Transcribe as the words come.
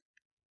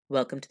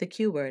Welcome to the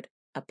Q Word,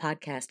 a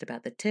podcast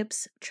about the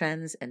tips,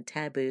 trends, and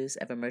taboos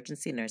of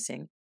emergency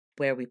nursing,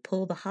 where we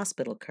pull the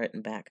hospital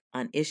curtain back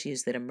on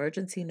issues that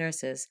emergency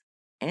nurses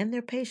and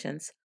their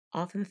patients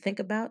often think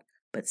about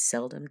but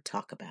seldom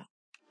talk about.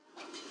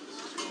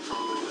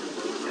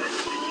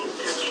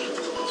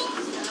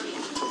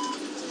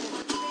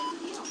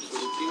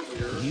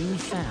 You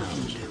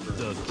found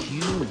the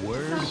Q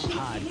Word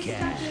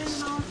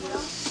Podcast.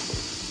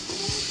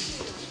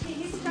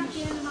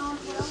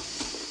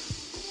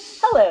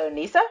 Hello,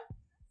 Nyssa.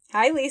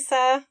 Hi,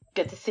 Lisa.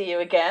 Good to see you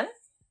again.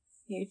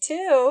 You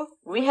too.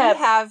 We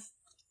have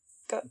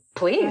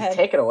Please,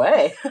 take it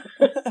away.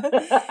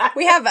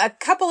 We have a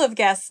couple of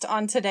guests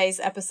on today's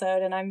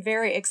episode, and I'm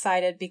very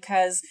excited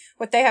because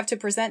what they have to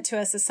present to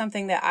us is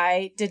something that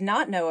I did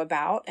not know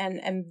about and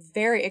am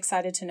very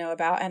excited to know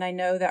about, and I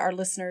know that our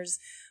listeners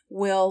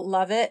will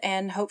love it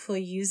and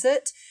hopefully use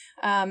it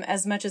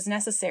as much as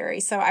necessary.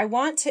 So I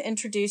want to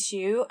introduce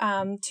you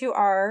to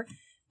our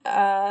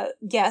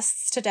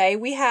guests today.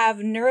 We have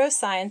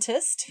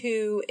neuroscientist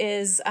who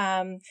is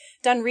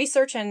done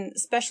research and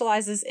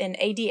specializes in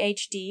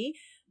ADHD,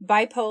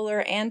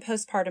 bipolar, and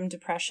postpartum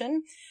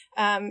depression.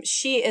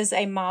 She is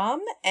a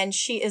mom and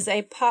she is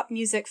a pop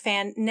music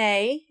fan,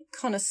 nay,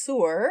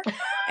 connoisseur.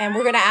 And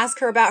we're going to ask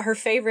her about her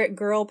favorite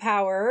girl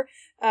power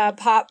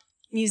pop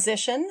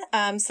musician.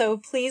 So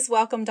please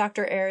welcome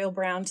Dr. Ariel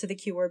Brown to the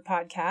Q Word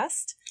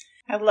Podcast.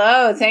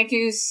 Hello. Thank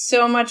you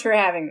so much for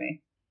having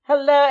me.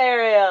 Hello,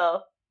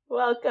 Ariel.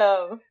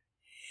 Welcome.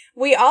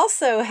 We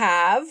also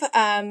have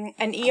an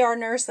ER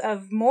nurse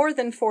of more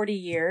than 40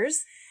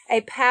 years,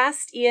 a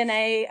past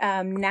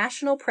ENA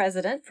national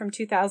president from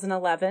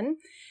 2011.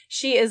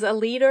 She is a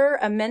leader,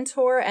 a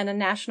mentor, and a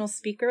national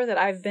speaker that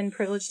I've been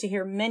privileged to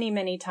hear many,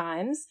 many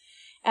times.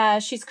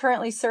 She's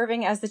currently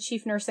serving as the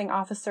chief nursing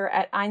officer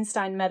at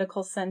Einstein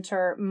Medical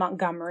Center,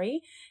 Montgomery,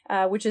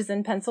 which is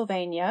in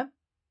Pennsylvania.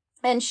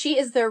 And she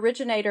is the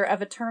originator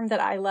of a term that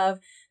I love,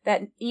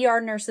 that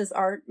ER nurses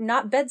are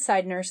not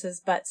bedside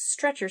nurses, but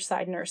stretcher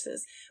side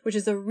nurses, which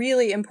is a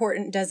really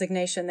important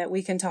designation that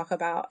we can talk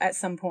about at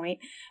some point,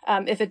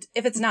 if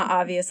it's not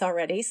obvious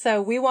already.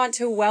 So we want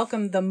to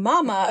welcome the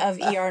mama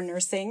of ER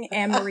nursing,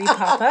 AnnMarie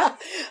Papa.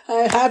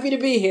 I'm happy to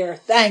be here.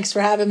 Thanks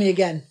for having me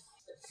again.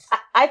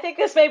 I think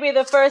this may be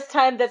the first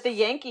time that the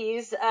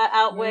Yankees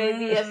outweigh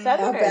the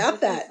Southerners. How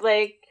about that?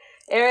 Like,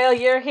 Ariel,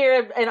 you're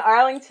here in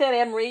Arlington,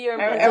 AnnMarie, you're in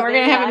Pennsylvania. And we're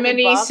going to have a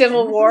mini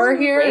civil war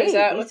here? Is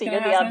that what's going to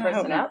happen? You're the odd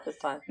person out this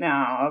time.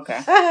 No, okay.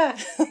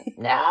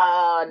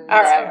 No,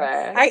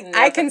 never.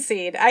 I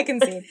concede.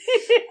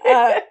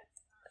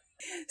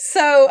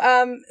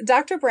 So,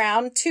 Dr.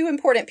 Brown, two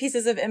important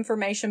pieces of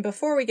information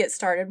before we get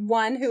started.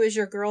 One, who is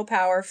your girl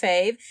power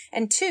fave?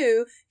 And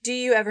two, do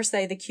you ever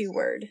say the Q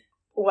word?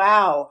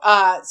 Wow.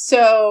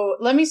 So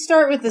let me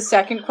start with the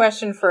second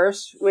question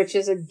first, which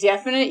is a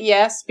definite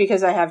yes,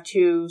 because I have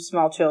two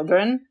small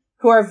children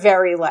who are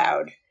very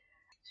loud.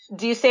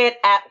 Do you say it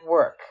at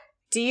work?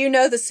 Do you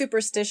know the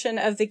superstition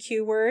of the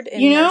Q word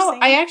in nursing?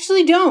 I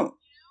actually don't.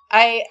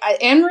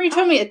 AnnMarie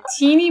told me a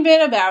teeny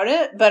bit about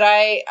it, but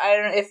I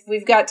don't know if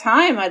we've got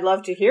time, I'd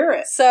love to hear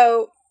it.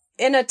 So,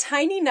 in a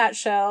tiny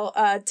nutshell,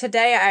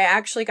 today I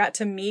actually got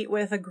to meet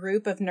with a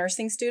group of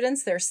nursing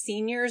students. They're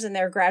seniors and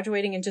they're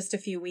graduating in just a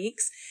few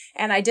weeks.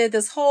 And I did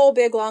this whole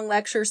big long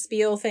lecture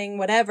spiel thing,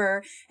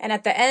 whatever. And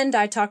at the end,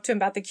 I talked to them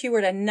about the Q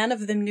word and none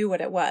of them knew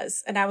what it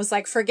was. And I was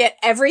like, forget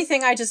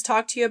everything I just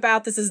talked to you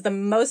about. This is the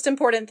most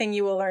important thing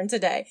you will learn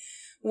today.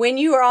 When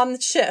you are on the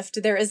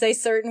shift, there is a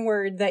certain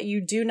word that you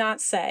do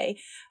not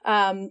say,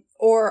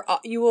 or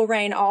you will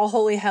rain all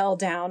holy hell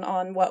down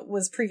on what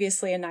was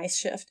previously a nice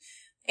shift.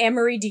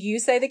 AnnMarie, do you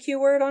say the Q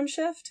word on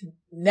shift?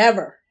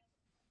 Never.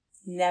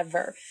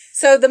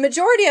 So the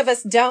majority of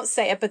us don't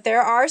say it, but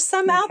there are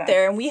some out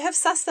there, and we have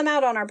sussed them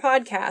out on our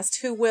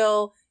podcast, who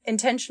will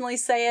intentionally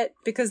say it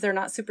because they're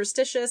not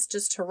superstitious,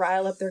 just to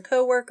rile up their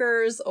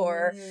coworkers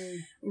or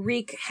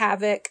wreak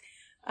havoc.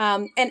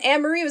 And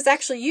AnnMarie, it was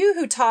actually you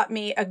who taught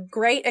me a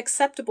great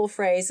acceptable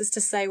phrase is to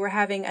say we're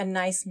having a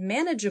nice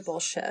manageable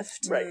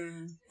shift. Right.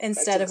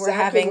 Instead That's of we're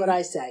having what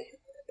I say.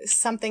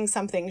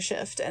 something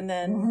shift. And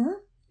then...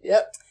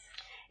 Yep.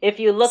 If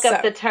you look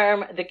up the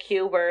term, the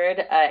Q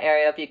word,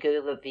 Ariel, if you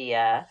Google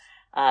the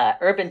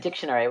Urban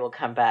Dictionary will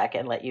come back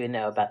and let you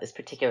know about this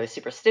particular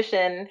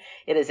superstition.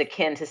 It is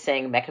akin to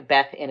saying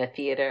Macbeth in a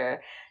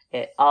theater.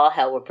 All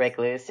hell will break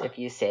loose if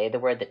you say the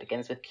word that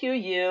begins with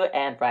Q-U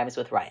and rhymes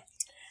with right.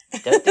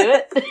 Don't do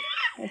it.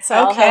 It's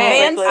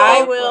okay.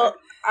 I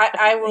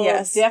will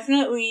Yes.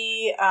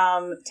 definitely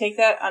take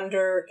that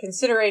under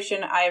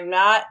consideration. I am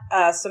not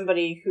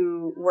somebody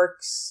who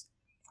works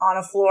on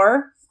a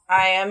floor.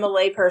 I am a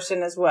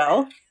layperson as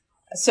well.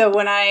 So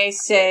when I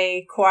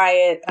say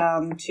quiet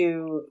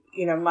to,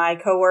 my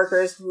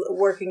coworkers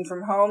working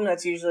from home,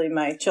 that's usually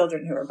my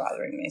children who are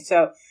bothering me.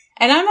 So,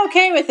 and I'm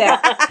okay with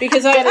that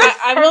because I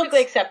will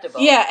perfectly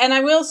acceptable. Yeah, and I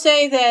will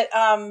say that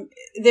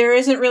there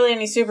isn't really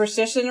any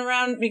superstition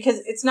around because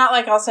it's not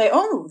like I'll say,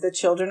 "Oh, the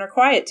children are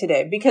quiet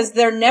today," because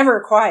they're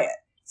never quiet.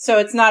 So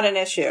it's not an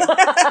issue.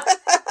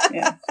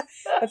 Yeah.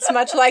 It's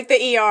much like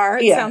the ER.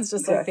 It sounds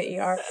just like the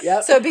ER.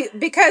 Yep. So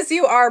because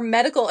you are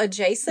medical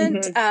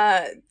adjacent,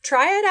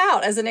 try it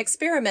out as an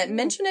experiment.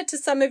 Mention it to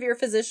some of your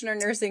physician or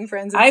nursing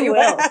friends. And I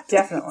will,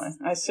 definitely.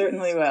 I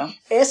certainly will.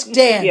 Ask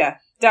Dan. Yeah,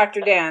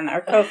 Dr. Dan,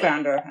 our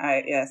co-founder.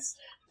 Yes.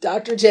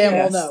 Dr. Dan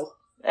will know.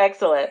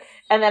 Excellent.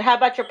 And then how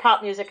about your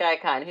pop music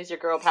icon? Who's your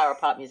girl power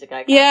pop music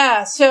icon?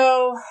 Yeah,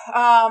 so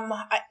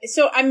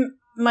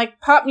my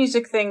pop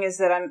music thing is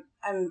that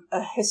I'm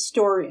a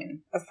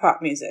historian of pop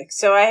music.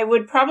 So I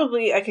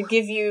could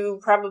give you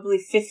probably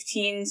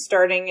 15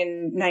 starting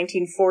in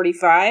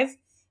 1945,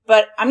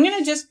 but I'm going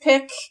to just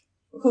pick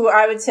who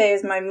I would say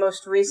is my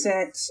most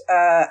recent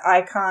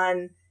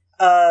icon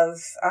of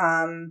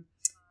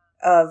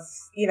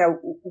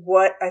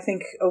what I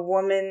think a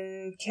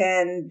woman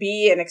can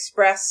be and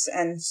express,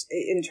 and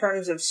in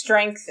terms of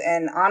strength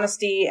and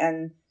honesty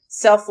and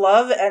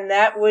self-love, and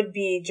that would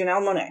be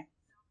Janelle Monáe.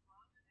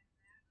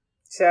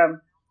 So,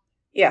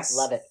 yes.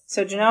 Love it.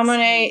 So Janelle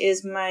Monáe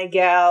is my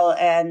gal,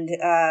 and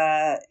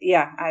I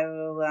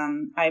will.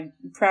 I'm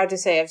proud to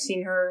say I've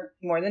seen her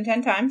more than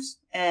 10 times,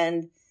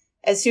 and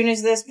as soon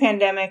as this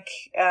pandemic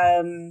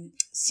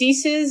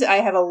ceases, I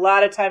have a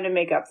lot of time to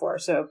make up for.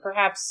 So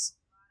perhaps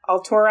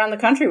I'll tour around the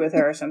country with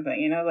her or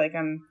something, like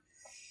I'm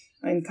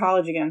in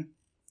college again.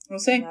 We'll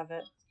see. Love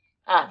it.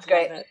 Ah, it's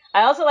great.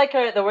 I also like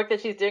the work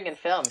that she's doing in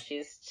film.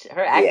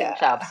 Her acting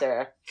chops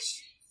are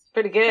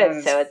pretty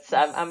good. So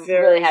I'm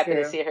really happy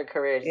to see her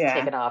career just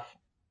taking off.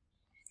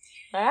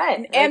 All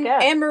right.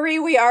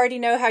 AnnMarie, we already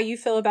know how you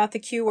feel about the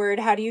Q word.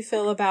 How do you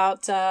feel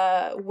about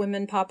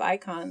women pop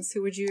icons?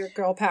 Who would your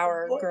girl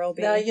power girl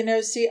be?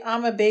 Now, see,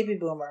 I'm a baby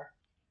boomer.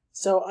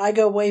 So I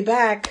go way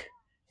back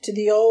to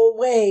the old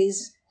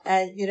ways.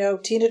 And,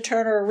 Tina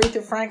Turner,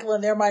 Aretha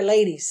Franklin, they're my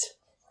ladies.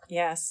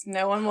 Yes.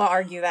 No one will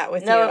argue that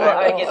with you. No one will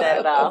argue that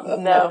at all. No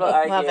one will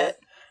argue. Love it.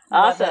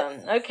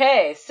 Awesome.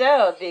 Okay.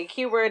 So the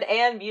Keyword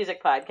and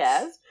Music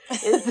podcast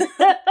is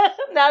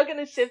now going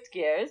to shift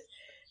gears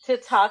to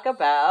talk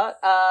about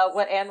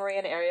what AnnMarie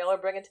and Ariel are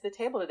bringing to the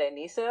table today.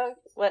 Nyssa,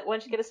 why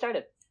don't you get us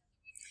started?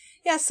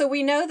 Yeah, so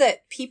we know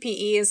that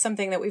PPE is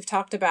something that we've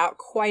talked about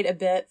quite a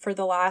bit for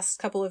the last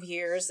couple of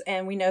years,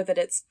 and we know that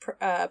it's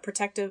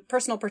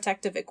personal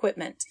protective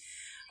equipment.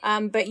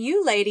 But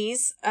you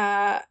ladies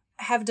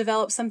have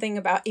developed something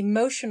about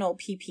emotional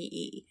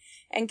PPE.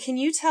 And can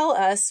you tell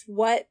us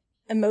what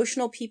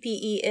emotional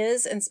PPE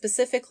is, and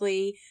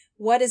specifically,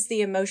 what is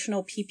the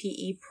Emotional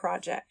PPE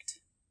Project?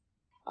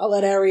 I'll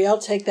let Ariel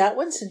take that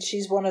one since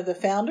she's one of the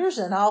founders,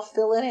 and I'll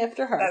fill in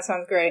after her. That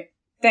sounds great.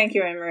 Thank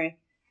you, AnnMarie.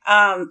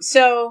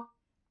 So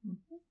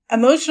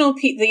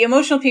the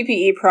Emotional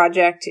PPE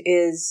Project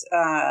is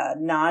a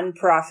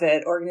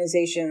nonprofit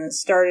organization that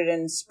started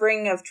in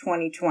spring of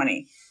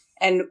 2020.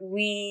 And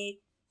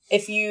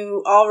if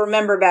you all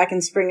remember back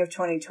in spring of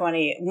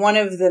 2020, one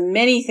of the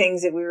many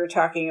things that we were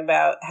talking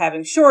about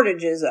having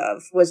shortages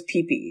of was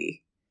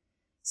PPE.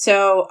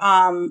 So,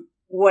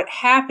 what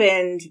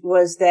happened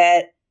was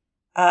that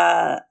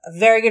a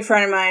very good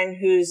friend of mine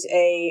who's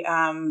a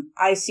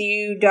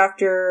ICU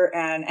doctor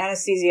and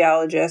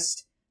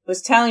anesthesiologist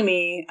was telling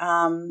me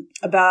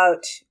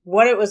about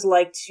what it was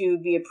like to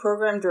be a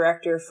program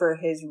director for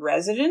his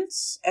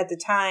residents at the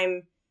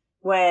time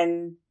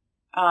when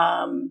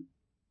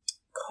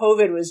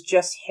COVID was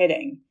just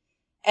hitting.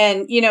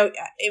 And,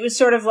 it was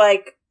sort of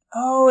like,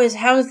 how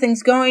are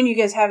things going? You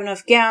guys have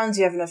enough gowns?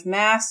 You have enough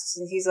masks?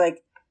 And he's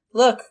like,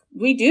 look,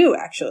 we do,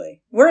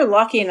 actually. We're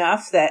lucky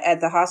enough that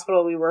at the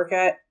hospital we work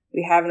at,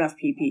 we have enough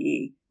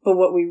PPE. But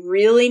what we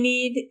really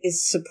need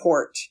is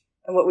support.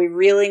 And what we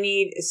really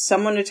need is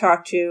someone to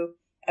talk to.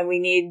 And we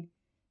need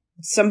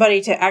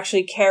somebody to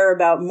actually care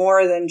about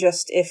more than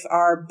just if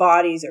our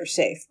bodies are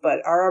safe, but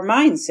are our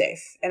minds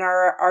safe? And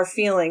our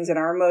feelings and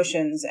our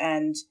emotions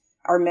and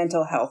our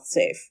mental health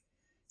safe?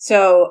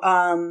 So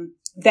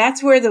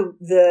that's where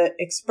the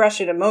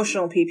expression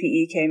emotional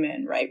PPE came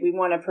in, right? We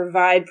want to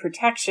provide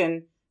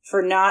protection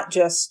for not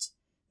just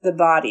the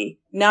body,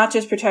 not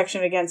just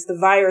protection against the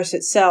virus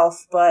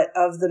itself, but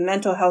of the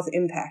mental health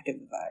impact of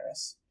the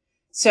virus.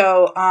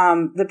 So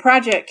the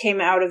project came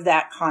out of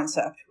that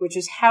concept, which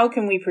is how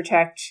can we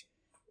protect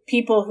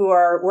people who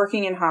are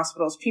working in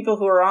hospitals, people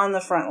who are on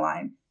the front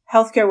line,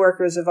 healthcare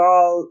workers of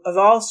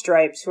all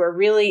stripes who are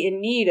really in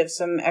need of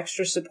some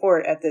extra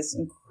support at this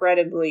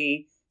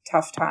incredibly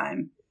tough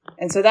time.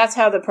 And so that's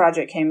how the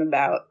project came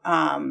about.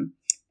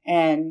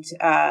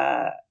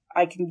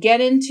 I can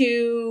get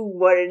into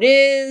what it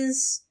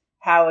is,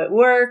 how it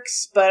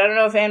works, but I don't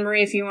know if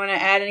AnnMarie, if you want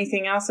to add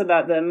anything else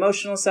about the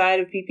emotional side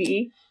of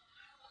PPE.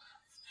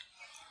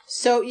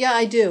 So, yeah,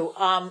 I do.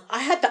 I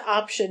had the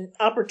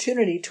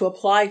opportunity to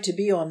apply to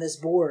be on this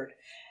board.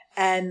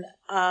 And,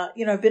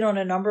 I've been on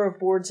a number of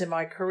boards in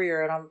my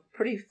career, and I'm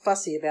pretty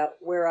fussy about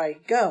where I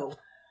go.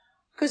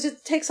 Because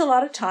it takes a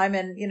lot of time,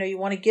 and, you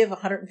want to give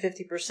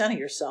 150% of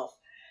yourself.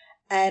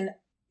 And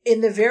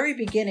in the very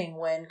beginning,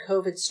 when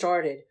COVID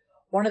started,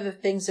 one of the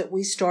things that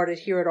we started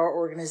here at our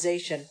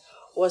organization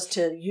was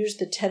to use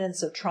the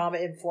tenets of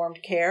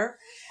trauma-informed care.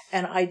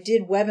 And I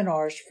did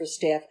webinars for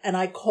staff, and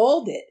I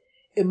called it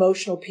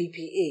Emotional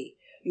PPE,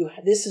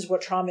 This is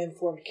what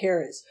trauma-informed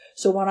care is.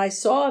 So when I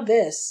saw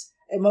this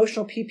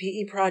Emotional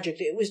PPE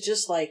Project, it was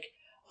just like,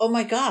 oh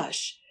my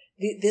gosh,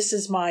 this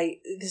is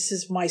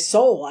my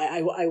soul.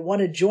 I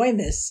want to join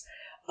this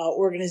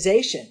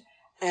organization.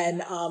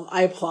 And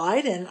I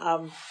applied, and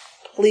I'm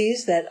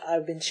pleased that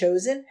I've been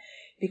chosen,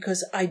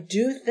 because I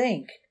do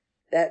think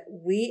that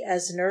we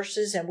as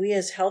nurses and we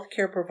as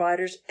healthcare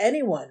providers,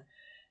 anyone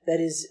that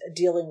is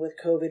dealing with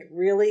COVID,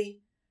 really,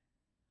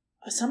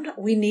 sometimes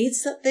we need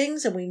some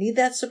things and we need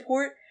that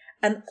support.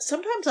 And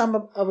sometimes I'm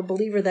of a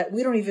believer that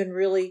we don't even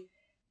really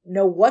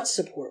know what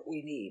support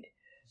we need.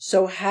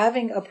 So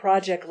having a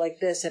project like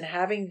this and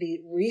having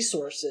the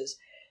resources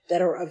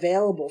that are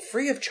available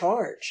free of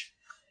charge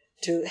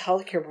to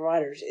healthcare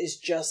providers is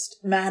just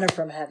manna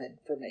from heaven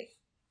for me.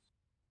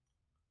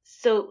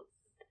 So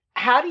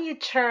how do you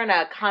turn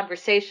a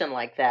conversation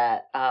like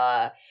that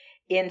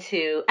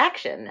into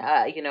action?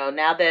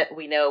 Now that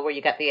we know where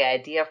you got the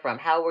idea from,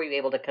 how were you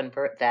able to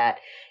convert that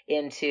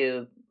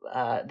into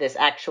this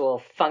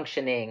actual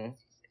functioning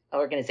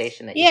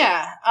organization that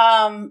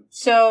you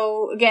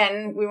So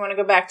again, we want to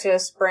go back to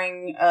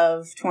spring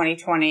of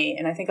 2020,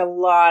 and I think a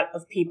lot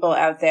of people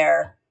out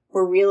there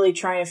were really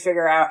trying to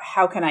figure out,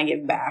 how can I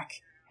give back?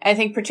 I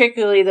think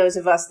particularly those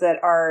of us that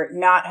are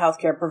not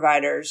healthcare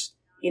providers,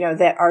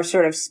 that are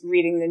sort of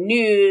reading the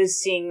news,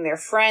 seeing their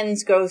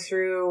friends go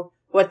through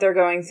what they're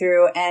going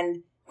through,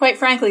 and quite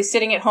frankly,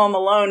 sitting at home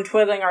alone,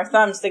 twiddling our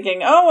thumbs,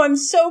 thinking, oh, I'm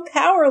so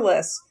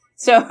powerless.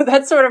 So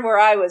that's sort of where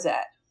I was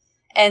at.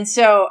 And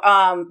so,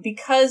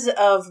 because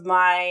of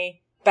my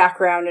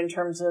background in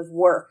terms of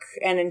work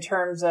and in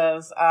terms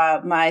of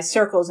my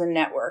circles and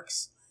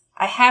networks,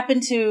 I happen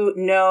to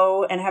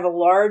know and have a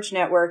large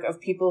network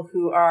of people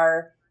who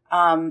are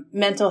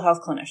mental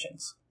health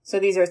clinicians. So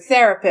these are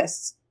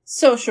therapists,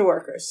 social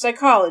workers,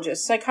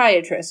 psychologists,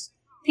 psychiatrists,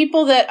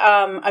 people that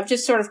I've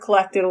just sort of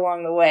collected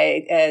along the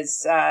way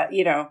as,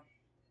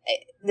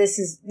 this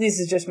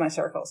is just my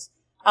circles.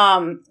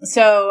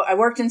 So I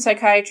worked in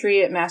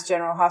psychiatry at Mass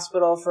General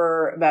Hospital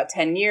for about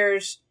 10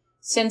 years.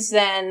 Since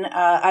then,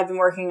 I've been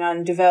working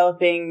on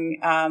developing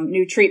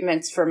new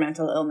treatments for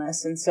mental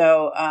illness. And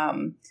so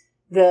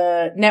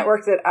the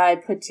network that I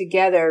put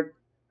together,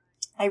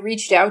 I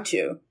reached out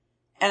to,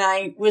 and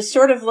I was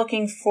sort of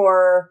looking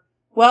for,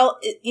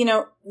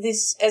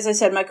 this, as I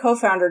said, my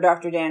co-founder,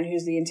 Dr. Dan,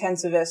 who's the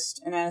intensivist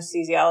and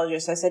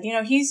anesthesiologist, I said,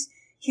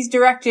 he's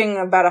directing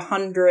about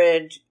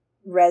 100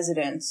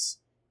 residents.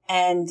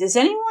 And is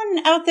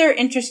anyone out there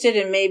interested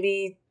in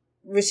maybe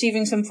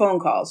receiving some phone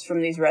calls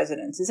from these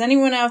residents? Is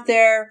anyone out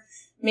there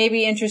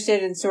maybe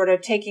interested in sort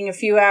of taking a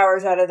few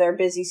hours out of their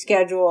busy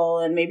schedule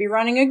and maybe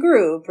running a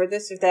group or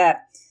this or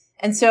that?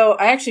 And so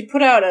I actually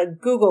put out a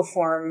Google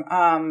form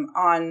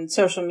on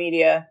social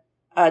media,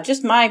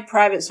 just my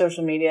private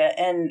social media.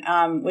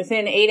 And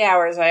within 8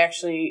 hours,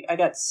 I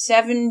got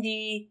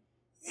 70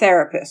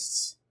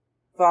 therapists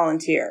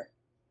volunteer.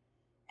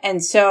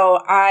 And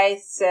so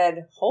I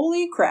said,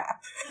 holy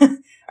crap.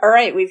 All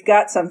right, we've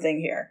got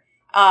something here.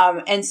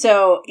 And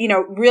so,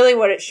 really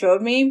what it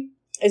showed me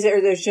is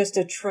that there's just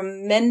a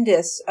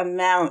tremendous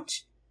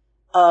amount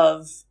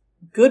of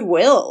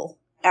goodwill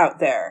out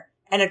there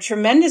and a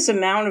tremendous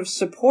amount of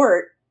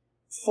support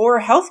for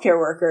healthcare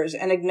workers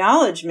and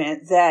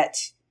acknowledgement that,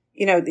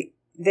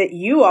 that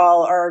you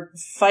all are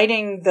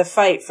fighting the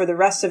fight for the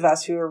rest of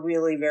us who are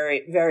really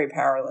very, very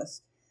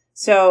powerless.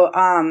 So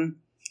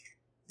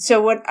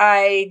what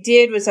I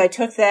did was I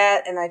took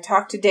that and I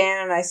talked to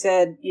Dan and I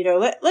said,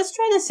 let's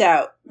try this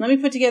out. Let me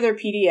put together a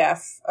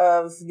PDF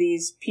of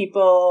these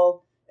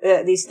people,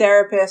 these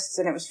therapists,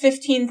 and it was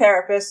 15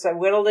 therapists. I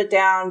whittled it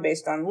down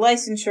based on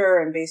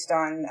licensure and based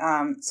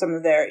on some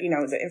of their,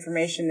 the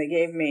information they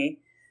gave me,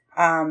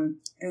 and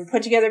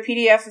put together a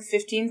PDF of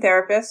 15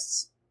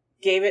 therapists,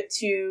 gave it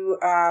to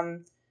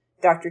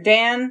Dr.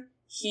 Dan.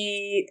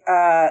 He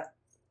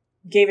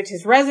gave it to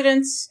his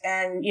residents,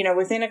 and,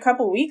 within a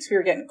couple of weeks, we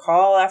were getting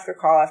call after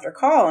call after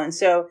call. And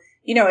so,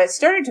 it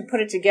started to put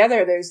it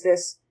together. There's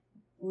this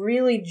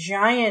really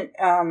giant,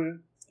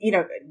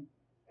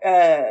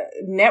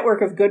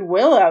 network of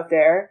goodwill out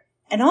there.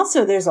 And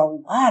also there's a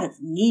lot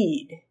of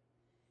need.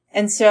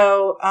 And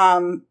so,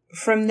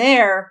 from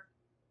there,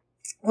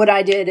 what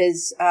I did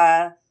is,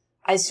 I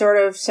sort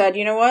of said,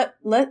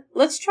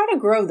 let's try to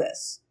grow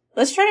this.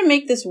 Let's try to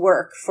make this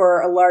work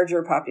for a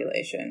larger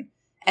population.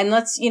 And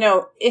let's,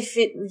 if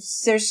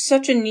there's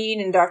such a need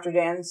in Dr.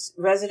 Dan's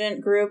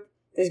resident group,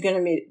 there's going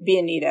to be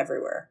a need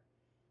everywhere.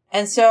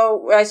 And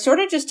so I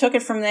sort of just took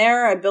it from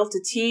there. I built a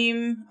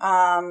team.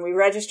 We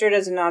registered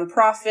as a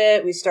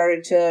nonprofit. We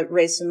started to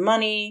raise some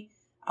money.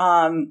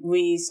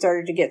 We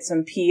started to get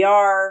some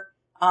PR.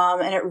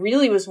 And it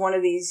really was one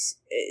of these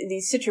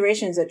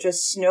situations that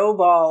just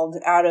snowballed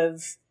out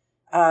of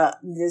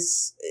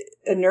this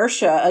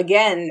inertia,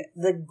 again,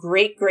 the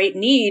great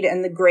need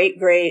and the great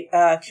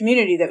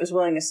community that was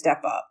willing to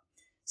step up.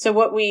 So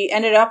what we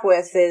ended up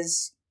with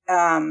is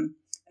a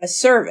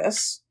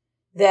service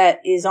that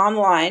is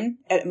online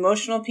at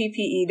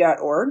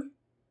emotionalppe.org.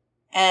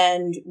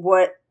 And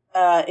what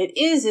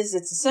is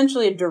it's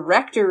essentially a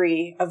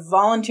directory of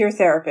volunteer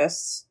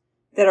therapists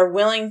that are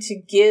willing to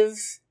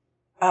give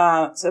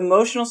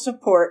emotional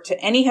support to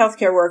any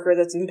healthcare worker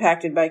that's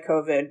impacted by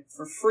COVID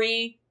for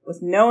free,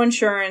 with no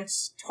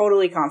insurance,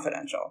 totally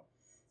confidential.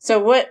 So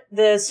what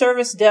the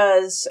service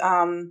does,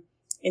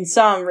 in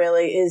sum,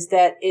 really, is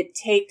that it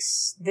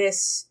takes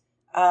this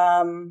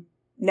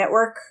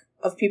network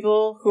of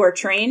people who are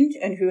trained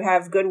and who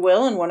have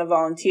goodwill and want to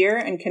volunteer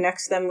and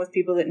connects them with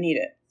people that need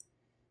it.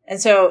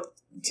 And so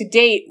to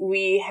date,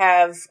 we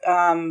have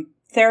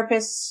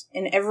therapists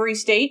in every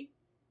state,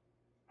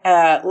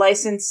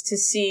 licensed to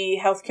see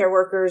healthcare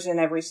workers in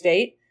every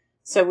state.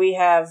 So we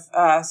have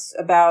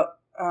about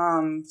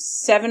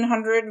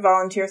 700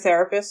 volunteer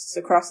therapists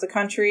across the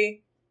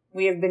country.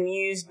 We have been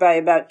used by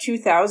about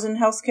 2,000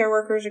 healthcare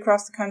workers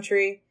across the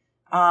country.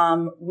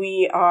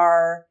 We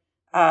are,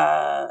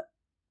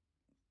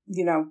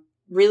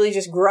 really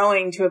just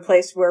growing to a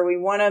place where we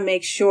want to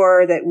make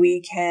sure that we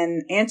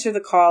can answer the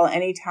call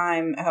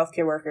anytime a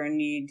healthcare worker in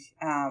need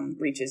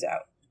reaches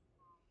out.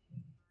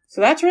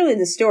 So that's really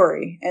the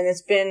story, and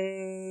it's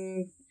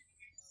been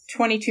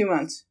 22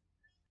 months.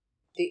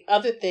 The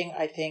other thing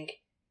I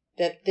think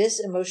that this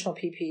Emotional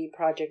PPE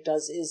project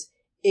does is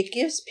it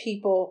gives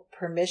people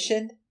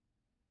permission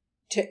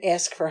to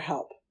ask for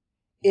help.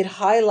 It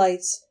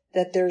highlights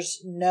that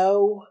there's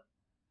no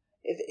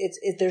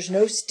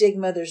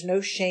stigma, there's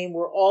no shame.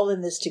 We're all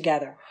in this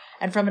together.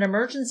 And from an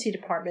emergency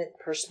department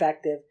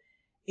perspective,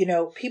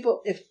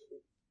 people, if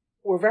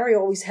we're very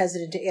always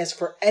hesitant to ask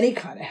for any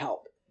kind of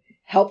help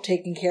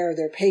taking care of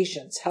their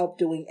patients, help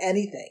doing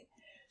anything.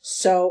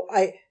 So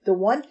the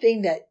one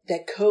thing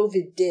that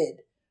COVID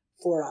did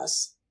for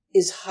us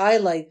is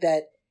highlight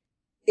that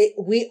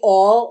we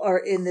all are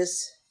in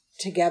this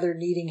together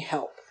needing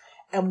help.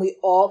 And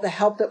the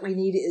help that we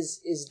need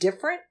is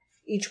different,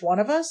 each one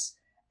of us.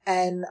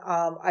 And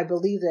I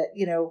believe that,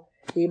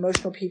 the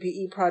Emotional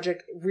PPE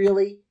Project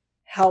really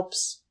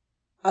helps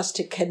us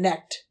to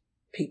connect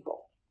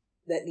people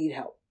that need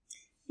help.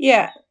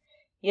 Yeah.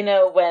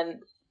 When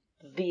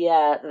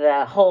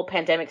the whole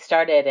pandemic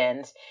started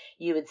and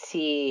you would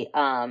see,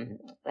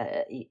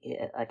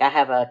 like I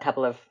have a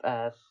couple of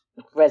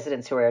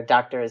residents who are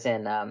doctors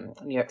in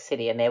New York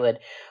City, and they would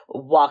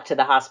walk to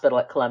the hospital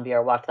at Columbia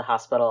or walk to the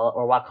hospital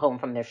or walk home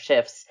from their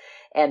shifts,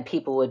 and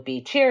people would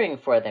be cheering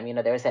for them.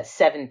 There was that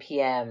 7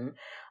 p.m.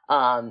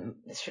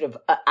 Sort of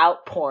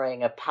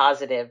outpouring of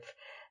positive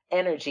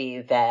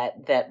energy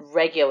that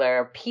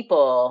regular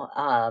people,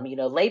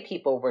 lay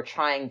people were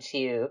trying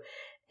to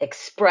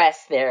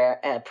express their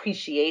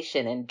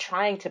appreciation and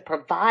trying to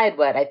provide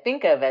what I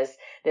think of as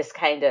this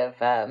kind of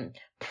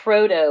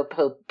proto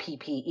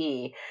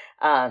PPE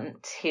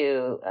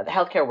to the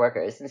healthcare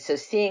workers. And so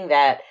seeing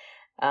that,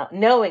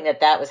 knowing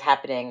that was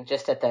happening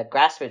just at the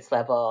grassroots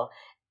level,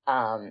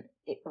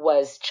 it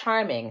was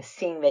charming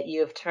seeing that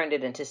you have turned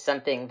it into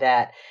something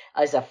that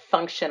is a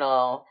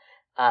functional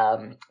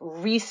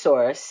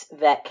resource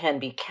that can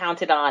be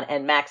counted on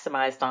and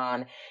maximized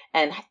on,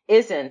 and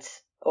isn't,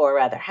 or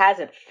rather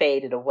hasn't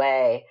faded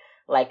away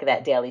like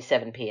that daily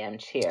 7 p.m.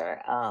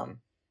 cheer.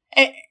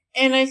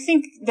 And I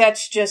think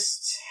that's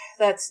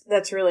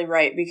really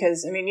right,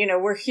 because,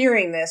 we're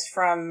hearing this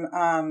from,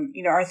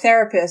 our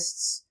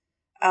therapists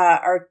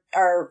are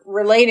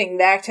relating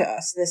back to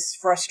us this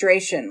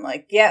frustration.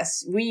 Like,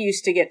 yes, we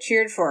used to get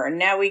cheered for, and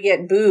now we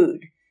get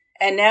booed.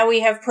 And now we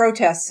have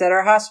protests at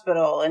our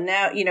hospital. And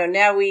now,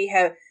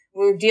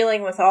 we're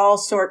dealing with all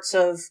sorts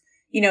of,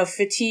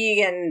 fatigue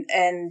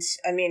and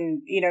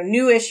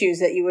new issues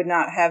that you would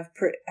not have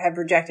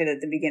projected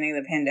at the beginning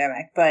of the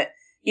pandemic. But,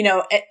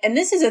 and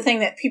this is a thing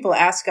that people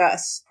ask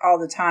us all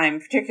the time,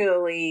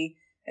 particularly,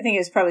 I think it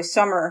was probably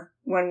summer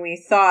when we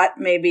thought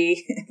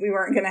maybe we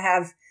weren't going to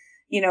have,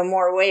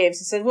 more waves.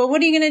 I said, well,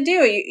 what are you going to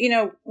do?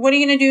 What are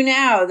you going to do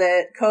now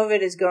that COVID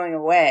is going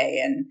away?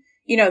 And,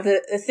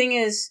 the thing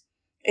is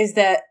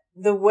that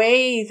the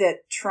way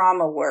that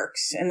trauma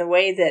works and the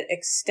way that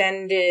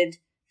extended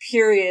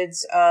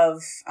periods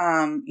of,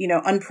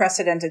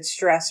 unprecedented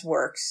stress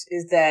works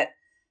is that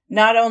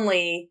not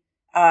only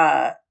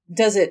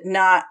does it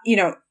not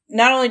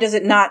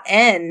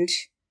end,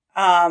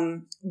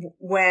 not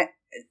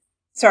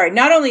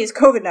only is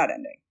COVID not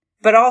ending,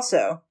 but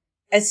also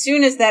as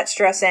soon as that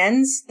stress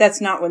ends,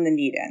 that's not when the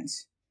need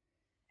ends.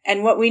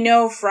 And what we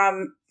know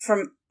from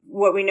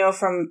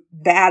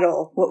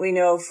battle, what we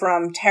know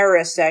from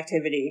terrorist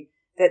activity,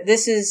 that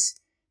this is,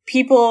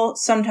 people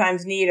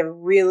sometimes need a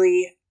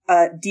really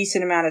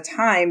decent amount of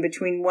time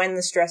between when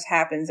the stress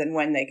happens and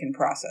when they can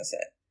process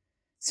it.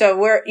 So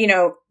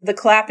the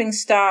clapping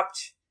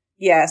stopped,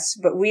 yes,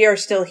 but we are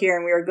still here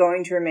and we are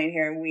going to remain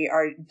here and we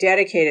are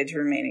dedicated to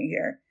remaining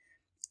here.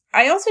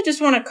 I also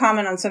just want to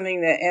comment on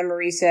something that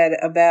AnnMarie said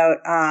about,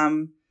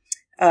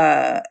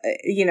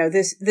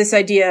 this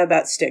idea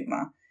about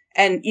stigma.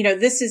 And,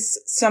 this is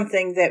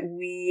something that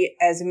we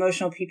as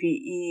Emotional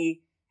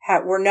PPE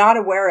were not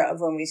aware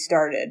of when we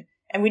started.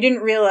 And we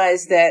didn't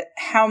realize that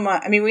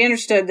we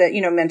understood that,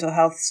 mental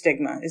health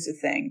stigma is a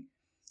thing,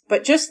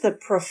 but just the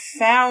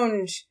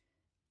profound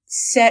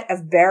set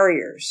of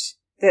barriers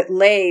that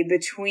lay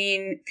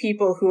between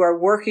people who are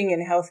working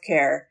in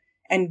healthcare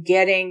and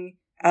getting,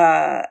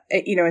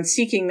 and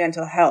seeking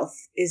mental health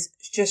is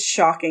just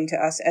shocking to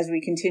us as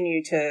we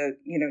continue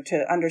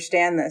to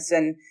understand this.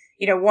 And,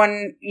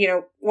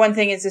 one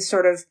thing is this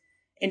sort of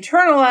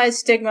internalized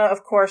stigma,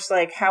 of course,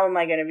 like how am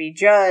I going to be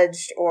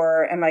judged,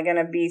 or am I going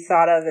to be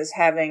thought of as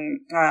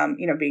having,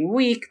 being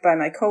weak by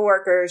my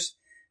coworkers?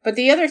 But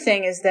the other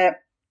thing is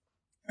that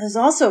there's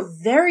also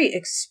very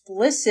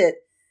explicit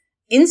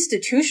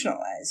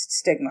institutionalized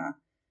stigma.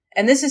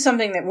 And this is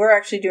something that we're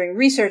actually doing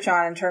research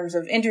on in terms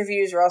of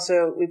interviews.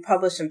 We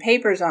published some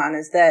papers on,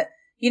 is that,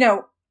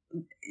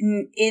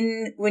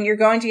 when you're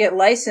going to get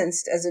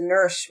licensed as a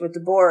nurse with the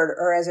board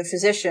or as a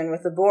physician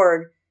with the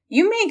board,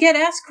 you may get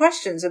asked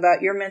questions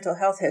about your mental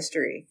health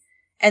history.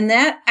 And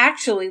that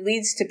actually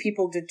leads to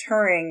people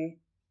deterring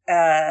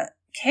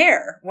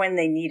care when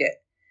they need it.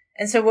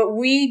 And so what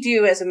we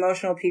do as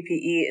Emotional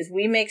PPE is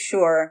we make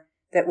sure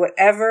that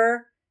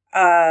whatever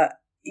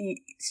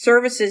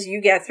services you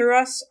get through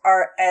us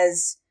are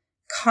as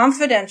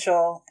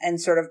confidential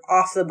and sort of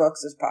off the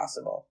books as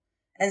possible.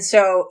 And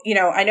so,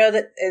 I know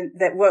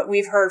that what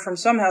we've heard from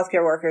some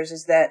healthcare workers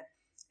is that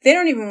they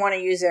don't even want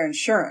to use their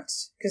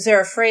insurance because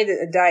they're afraid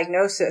that a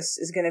diagnosis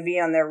is going to be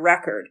on their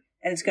record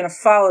and it's going to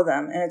follow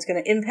them and it's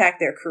going to impact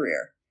their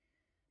career.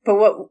 But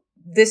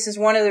this is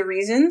one of the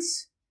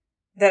reasons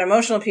that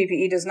Emotional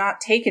PPE does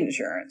not take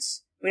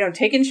insurance. We don't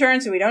take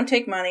insurance, and we don't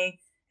take money,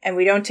 and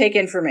we don't take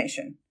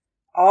information.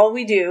 All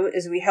we do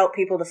is we help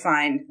people to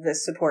find the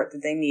support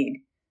that they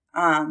need.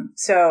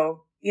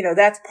 So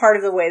that's part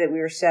of the way that we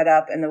were set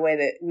up and the way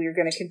that we are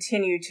going to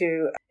continue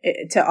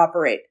to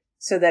operate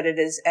so that it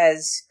is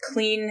as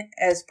clean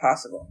as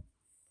possible.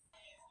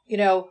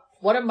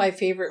 One of my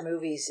favorite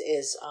movies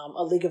is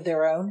A League of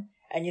Their Own.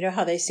 And you know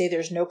how they say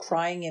there's no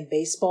crying in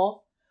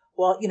baseball?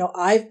 Well,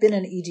 I've been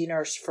an ED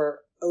nurse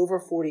for over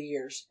 40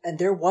 years, and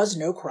there was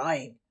no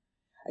crying.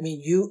 I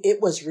mean, it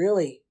was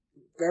really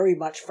very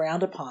much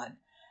frowned upon.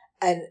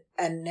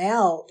 And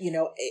now,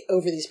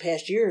 over these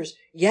past years,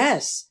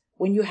 yes,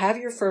 when you have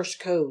your first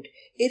code,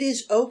 it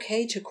is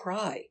okay to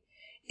cry.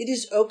 It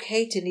is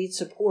okay to need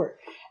support.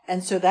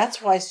 And so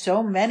that's why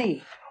so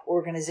many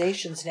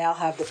organizations now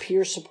have the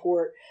peer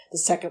support, the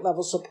second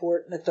level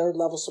support, and the third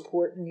level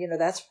support. And,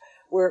 that's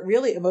where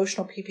really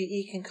Emotional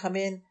PPE can come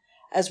in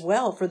as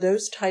well for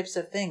those types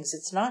of things.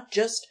 It's not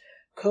just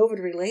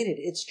COVID related.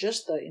 It's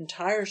just the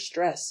entire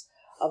stress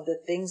of the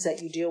things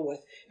that you deal with,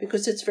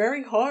 because it's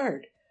very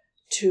hard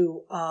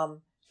to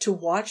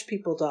watch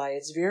people die.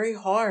 It's very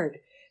hard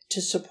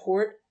to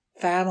support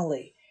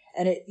family.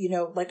 And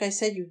like I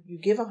said, you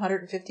give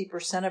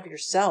 150% of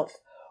yourself.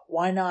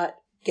 Why not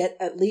get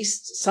at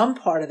least some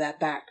part of that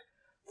back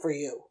for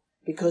you?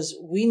 Because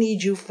we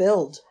need you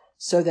filled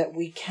so that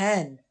we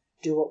can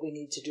do what we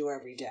need to do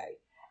every day.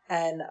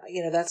 And,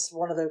 that's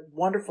one of the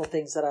wonderful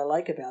things that I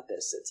like about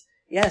this. It's,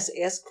 yes,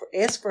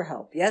 ask for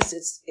help. Yes,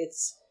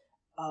 it's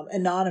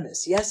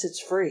anonymous. Yes, it's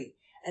free.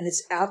 And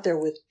it's out there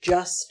with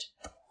just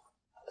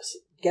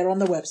get on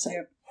the website.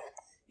 Yep.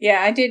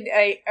 Yeah, I did.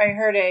 I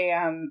heard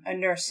a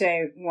nurse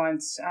say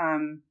once,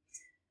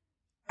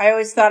 I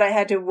always thought I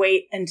had to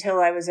wait until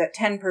I was at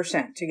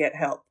 10% to get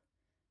help.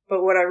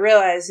 But what I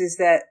realized is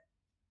that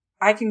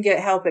I can get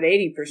help at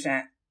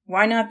 80%.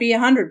 Why not be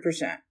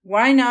 100%?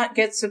 Why not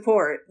get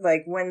support?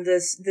 Like when the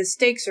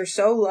stakes are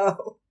so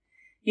low,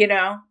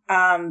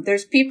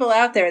 there's people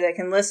out there that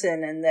can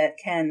listen and that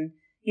can,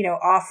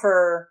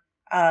 offer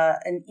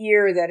an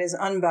ear that is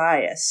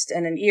unbiased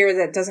and an ear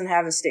that doesn't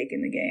have a stake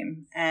in the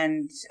game.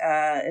 And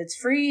it's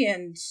free,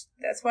 and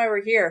that's why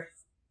we're here.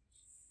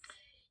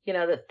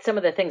 Some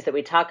of the things that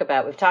we've talked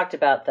about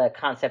the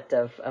concept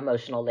of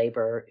emotional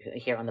labor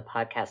here on the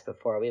podcast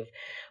before.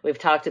 We've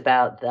talked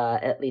about,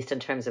 at least in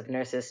terms of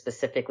nurses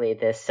specifically,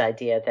 this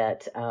idea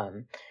that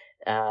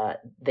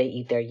they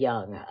eat their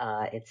young.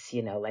 It's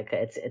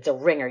it's a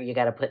ringer you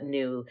got to put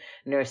new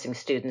nursing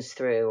students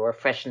through or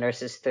fresh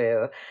nurses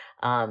through.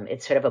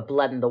 It's sort of a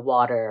blood in the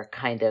water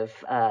kind of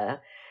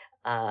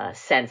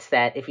sense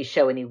that if you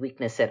show any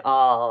weakness at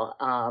all,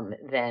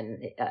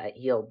 then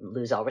you'll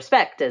lose all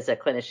respect as a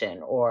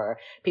clinician, or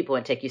people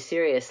won't take you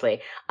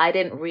seriously. I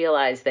didn't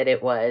realize that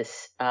it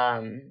was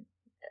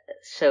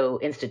so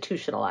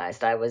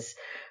institutionalized. I was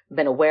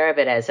been aware of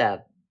it as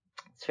a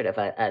sort of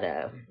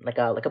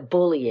like a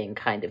bullying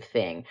kind of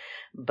thing,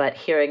 but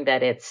hearing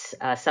that it's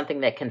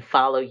something that can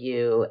follow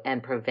you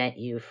and prevent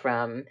you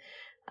from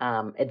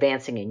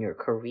advancing in your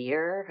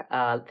career,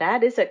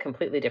 that is a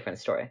completely different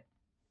story.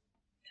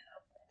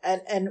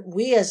 And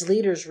we as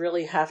leaders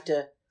really have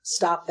to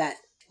stop that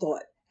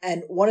thought.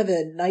 And one of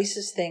the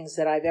nicest things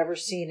that I've ever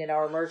seen in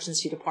our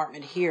emergency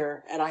department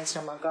here at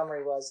Einstein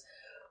Montgomery was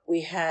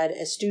we had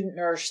a student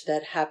nurse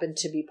that happened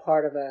to be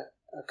part of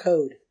a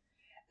code.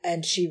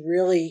 And she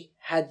really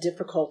had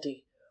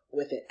difficulty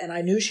with it. And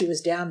I knew she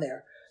was down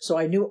there. So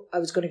I knew I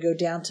was going to go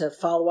down to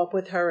follow up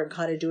with her and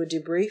kind of do a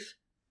debrief.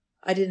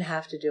 I didn't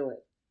have to do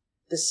it.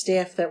 The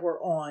staff that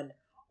were on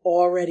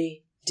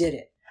already did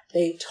it.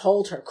 They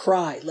told her,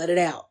 cry, let it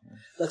out.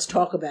 Let's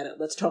talk about it.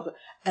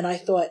 And I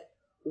thought,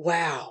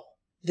 wow,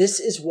 this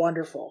is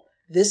wonderful.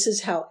 This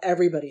is how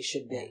everybody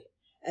should be.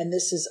 And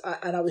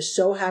and I was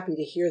so happy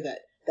to hear that.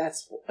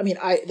 That's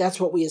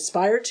what we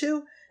aspire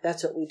to.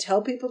 That's what we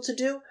tell people to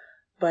do.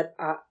 But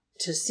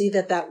to see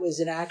that was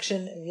in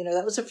action,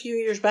 that was a few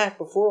years back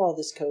before all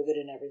this COVID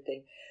and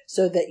everything,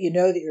 so that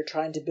that you're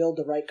trying to build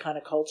the right kind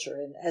of culture.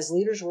 And as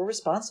leaders, we're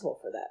responsible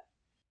for that.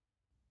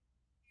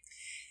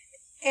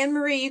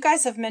 AnnMarie, you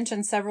guys have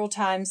mentioned several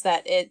times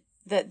that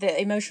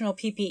the Emotional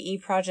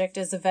PPE Project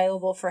is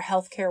available for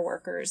healthcare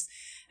workers.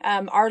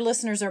 Our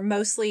listeners are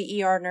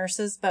mostly ER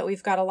nurses, but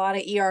we've got a lot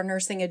of ER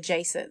nursing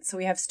adjacent. So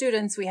we have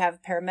students, we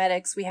have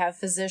paramedics, we have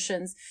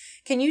physicians.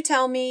 Can you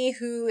tell me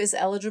who is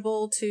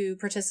eligible to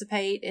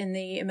participate in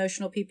the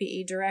Emotional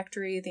PPE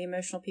Directory, the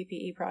Emotional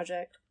PPE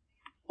Project?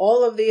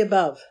 All of the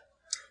above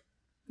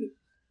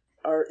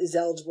is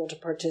eligible to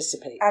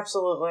participate.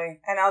 Absolutely.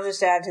 And I'll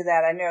just add to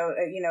that. I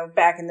know,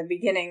 back in the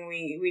beginning,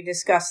 we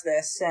discussed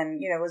this, and,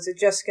 was it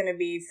just going to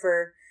be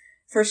for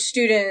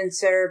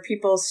students or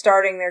people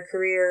starting their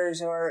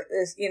careers or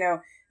this,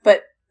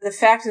 but the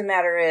fact of the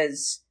matter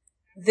is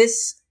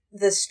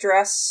the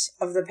stress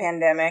of the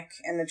pandemic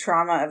and the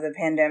trauma of the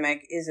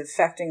pandemic is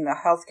affecting the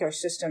healthcare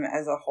system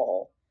as a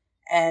whole.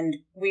 And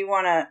we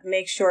want to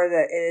make sure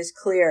that it is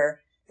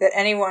clear that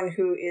anyone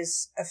who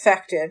is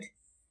affected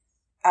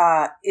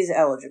is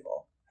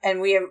eligible.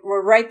 And we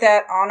write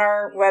that on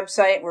our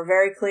website. We're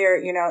very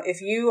clear,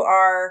 if you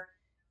are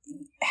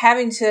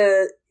having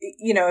to,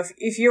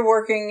 if you're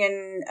working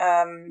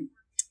in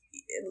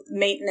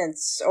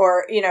maintenance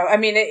or,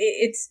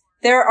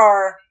 there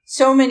are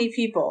so many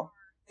people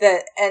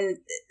and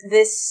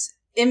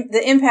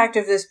the impact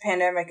of this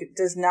pandemic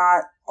does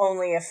not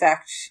only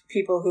affect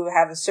people who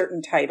have a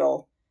certain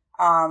title.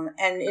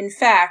 And in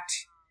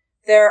fact,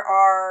 there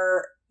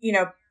are,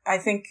 I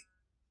think,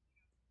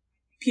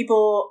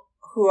 people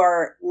who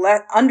are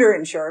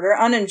underinsured or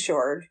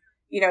uninsured,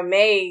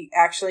 may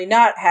actually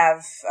not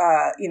have,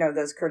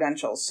 those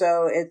credentials.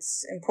 So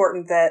it's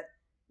important that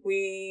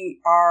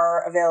we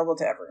are available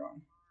to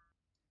everyone.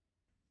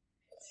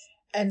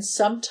 And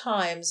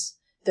sometimes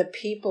the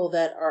people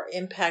that are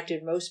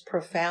impacted most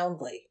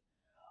profoundly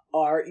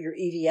are your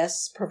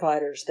EDS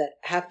providers that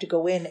have to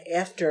go in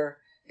after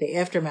the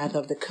aftermath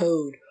of the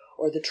code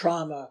or the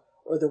trauma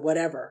or the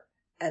whatever,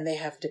 and they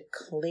have to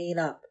clean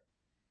up.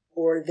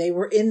 Or they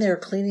were in there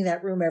cleaning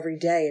that room every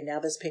day, and now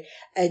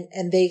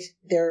and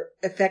they're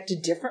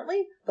affected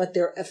differently, but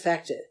they're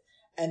affected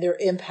and they're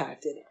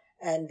impacted,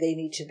 and they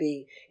need to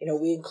be,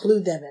 we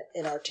include them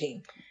in our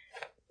team.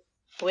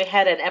 We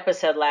had an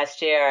episode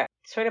last year,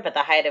 sort of at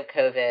the height of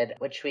COVID,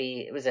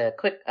 it was a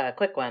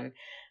quick one.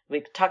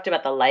 We talked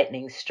about the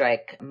lightning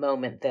strike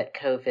moment that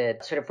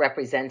COVID sort of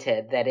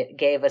represented, that it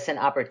gave us an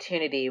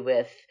opportunity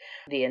with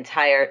the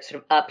entire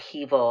sort of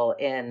upheaval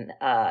in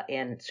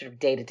sort of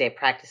day-to-day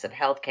practice of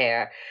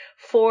healthcare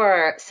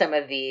for some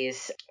of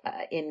these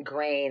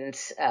ingrained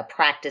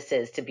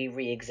practices to be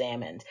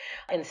re-examined.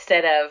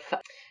 Instead of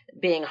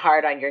being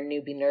hard on your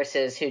newbie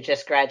nurses who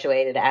just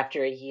graduated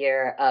after a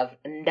year of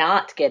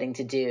not getting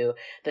to do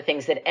the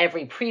things that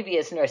every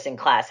previous nursing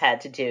class had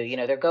to do.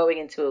 They're going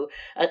into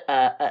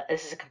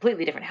this is a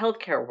completely different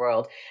healthcare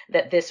world,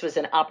 that this was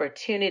an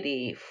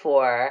opportunity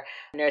for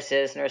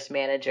nurses, nurse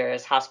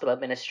managers, hospital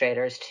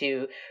administrators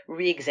to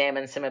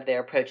re-examine some of their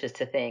approaches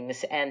to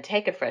things and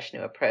take a fresh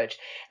new approach.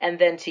 And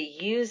then to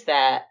use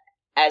that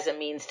as a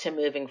means to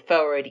moving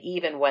forward,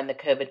 even when the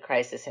COVID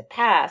crisis had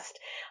passed,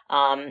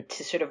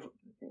 to sort of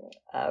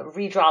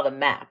redraw the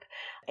map.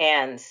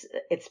 And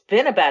it's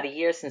been about a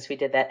year since we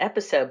did that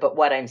episode, but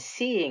what I'm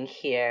seeing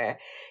here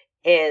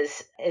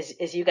is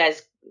you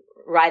guys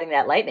riding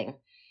that lightning,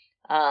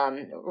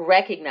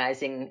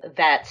 recognizing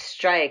that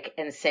strike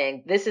and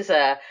saying, this is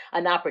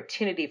an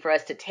opportunity for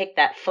us to take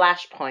that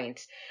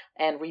flashpoint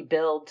and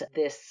rebuild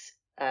this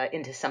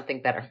into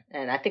something better.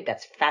 And I think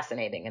that's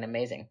fascinating and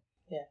amazing.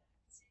 Yeah.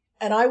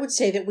 And I would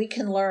say that we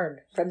can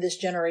learn from this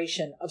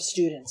generation of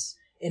students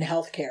in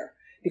healthcare,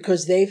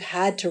 because they've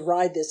had to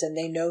ride this and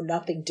they know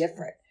nothing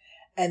different.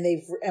 And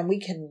we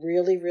can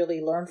really,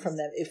 really learn from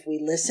them if we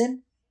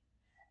listen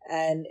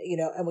and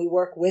we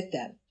work with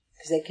them,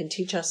 because they can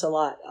teach us a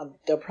lot.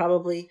 There'll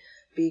probably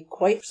be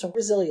quite some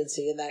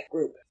resiliency in that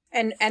group.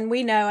 And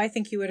we know, I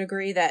think you would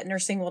agree, that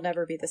nursing will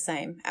never be the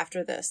same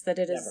after this, that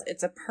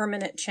it's a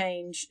permanent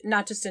change,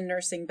 not just in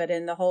nursing, but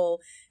in the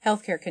whole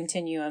healthcare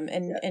continuum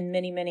in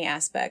many, many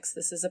aspects.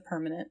 This is a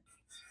permanent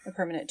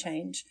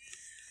change.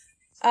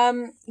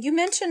 You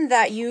mentioned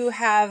that you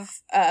have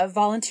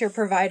volunteer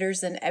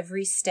providers in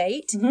every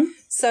state. Mm-hmm.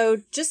 So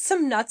just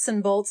some nuts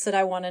and bolts that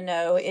I want to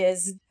know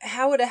is,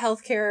 how would a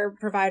healthcare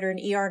provider, an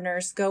ER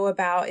nurse, go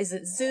about? Is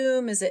it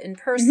Zoom? Is it in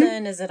person?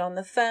 Mm-hmm. Is it on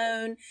the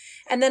phone?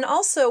 And then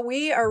also,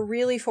 we are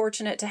really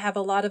fortunate to have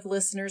a lot of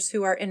listeners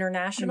who are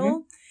international.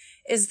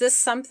 Mm-hmm. Is this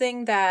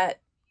something that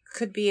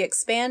could be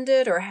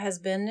expanded or has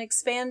been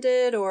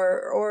expanded,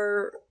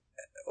 or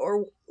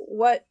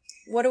what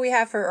what do we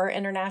have for our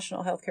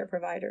international healthcare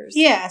providers?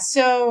 Yeah,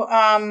 so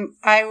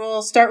I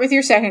will start with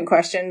your second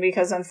question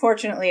because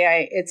unfortunately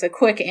it's a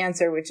quick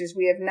answer, which is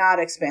we have not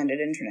expanded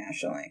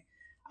internationally.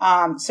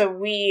 So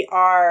we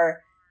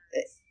are,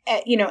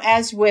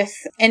 as with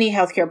any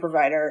healthcare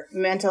provider,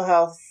 mental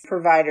health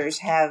providers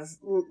have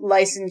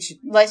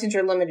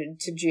licensure limited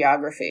to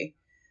geography.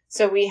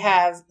 So we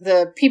have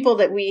the people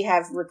that we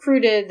have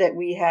recruited, that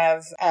we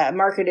have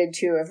marketed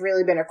to, have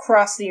really been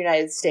across the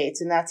United States,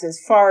 and that's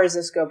as far as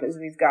the scope as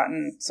we've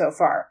gotten so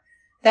far.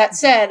 That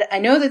said, I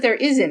know that there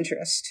is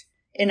interest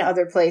in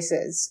other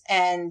places,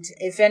 and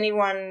if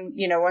anyone,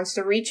 wants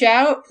to reach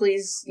out,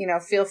 please,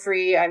 feel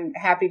free. I'm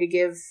happy to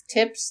give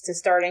tips to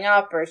starting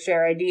up or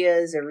share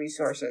ideas or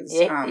resources.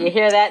 You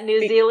hear that,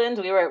 New Zealand?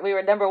 We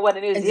were number one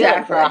in New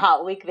Zealand for a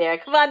hot week there.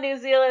 Come on, New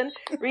Zealand,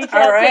 reach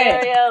out to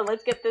Ariel.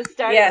 Let's get this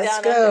started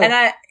down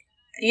under.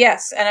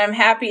 And I'm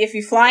happy if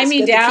you fly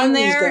me down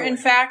there. Going. In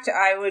fact,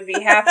 I would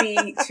be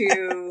happy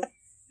to,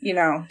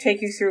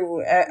 take you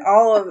through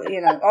all of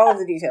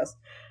the details.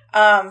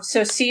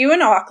 So see you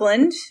in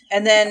Auckland,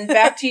 and then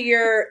back to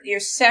your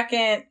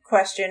second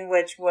question,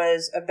 which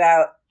was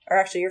about, or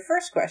actually your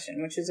first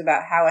question, which is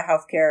about how a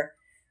healthcare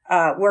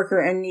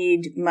worker in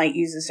need might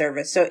use the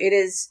service. So it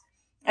is,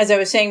 as I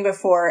was saying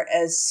before,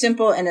 as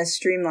simple and as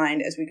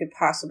streamlined as we could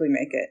possibly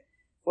make it.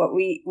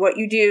 What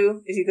you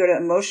do is you go to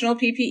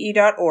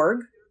emotionalppe.org,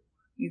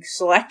 you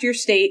select your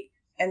state,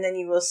 and then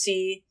you will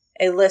see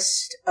a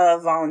list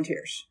of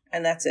volunteers,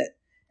 and that's it.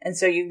 And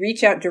so you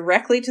reach out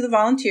directly to the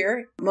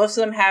volunteer. Most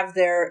of them have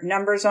their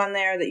numbers on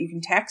there that you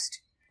can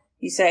text.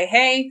 You say,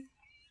 hey,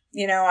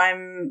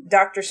 I'm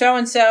Dr.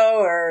 So-and-so,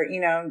 or,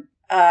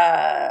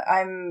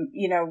 I'm,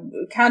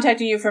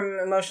 contacting you from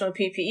Emotional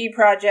PPE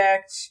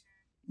Project.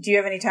 Do you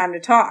have any time to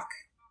talk?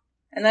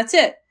 And that's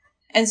it.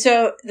 And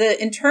so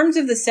in terms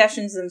of the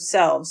sessions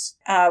themselves,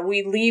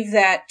 we leave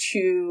that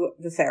to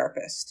the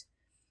therapist.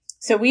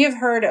 So we have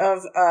heard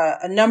of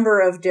a number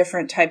of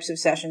different types of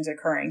sessions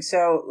occurring.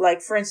 So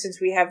like, for instance,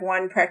 we have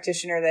one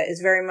practitioner that is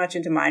very much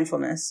into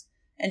mindfulness,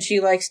 and she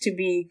likes to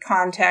be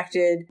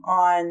contacted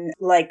on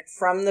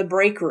from the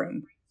break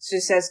room. So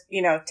she says,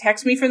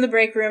 text me from the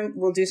break room.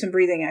 We'll do some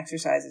breathing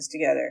exercises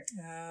together.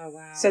 Oh,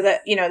 wow. So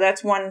that,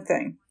 that's one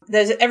thing.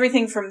 There's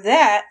everything from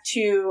that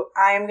to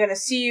I am going to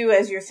see you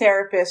as your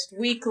therapist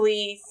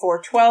weekly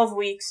for 12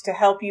 weeks to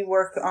help you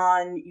work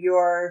on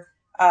your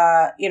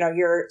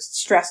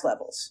stress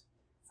levels.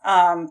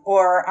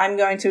 Or I'm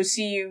going to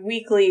see you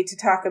weekly to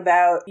talk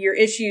about your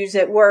issues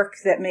at work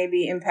that may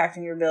be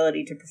impacting your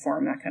ability to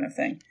perform, that kind of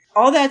thing.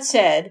 All that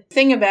said, the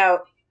thing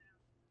about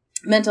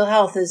mental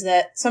health is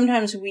that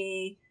sometimes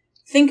we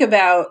think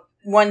about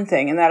one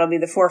thing and that'll be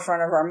the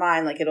forefront of our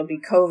mind, like it'll be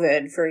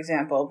COVID, for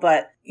example.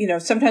 But,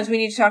 sometimes we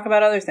need to talk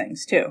about other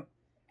things too.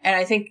 And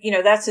I think,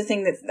 that's the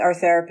thing that our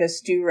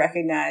therapists do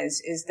recognize,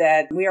 is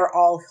that we are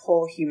all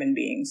whole human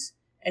beings.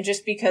 And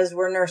just because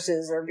we're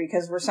nurses or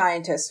because we're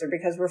scientists or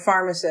because we're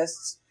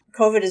pharmacists,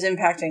 COVID is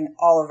impacting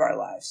all of our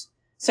lives.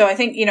 So I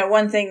think,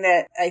 one thing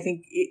that I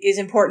think is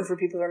important for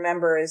people to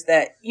remember is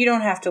that you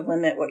don't have to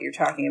limit what you're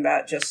talking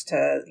about just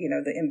to,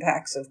 the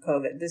impacts of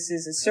COVID. This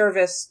is a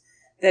service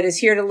that is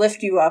here to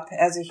lift you up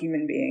as a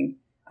human being.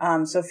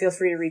 So feel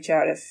free to reach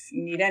out if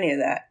you need any of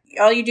that.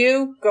 All you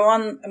do, go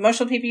on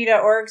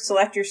emotionalppe.org,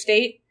 select your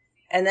state,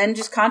 and then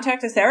just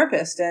contact a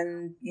therapist,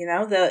 and,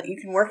 you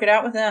can work it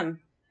out with them.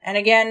 And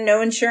again,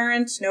 no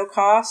insurance, no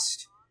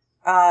cost.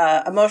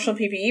 Emotional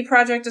PPE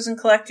Project doesn't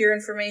collect your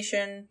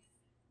information.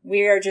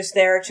 We are just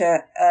there to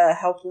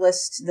help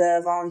list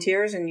the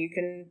volunteers, and you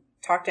can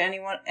talk to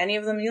any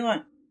of them you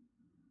want.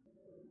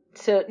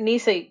 So,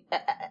 Nyssa,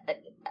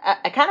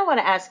 I kind of want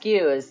to ask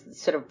you, as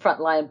sort of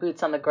frontline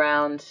boots on the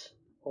ground,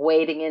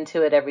 wading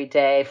into it every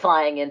day,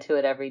 flying into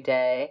it every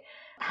day,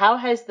 how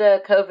has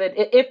the COVID,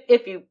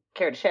 if you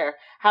care to share,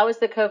 how has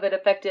the COVID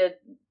affected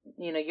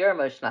your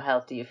emotional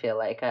health, do you feel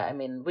like?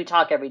 We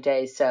talk every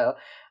day, so,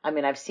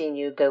 I've seen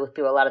you go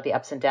through a lot of the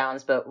ups and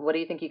downs, but what do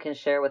you think you can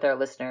share with our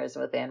listeners,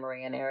 with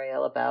AnnMarie and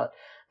Ariel, about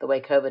the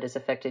way COVID has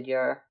affected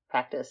your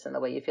practice and the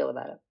way you feel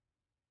about it?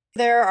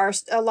 There are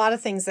a lot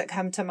of things that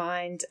come to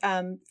mind.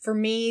 For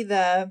me,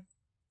 the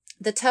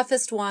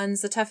toughest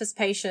ones, the toughest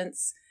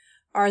patients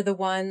are the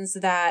ones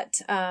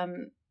that,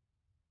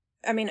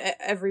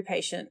 every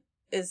patient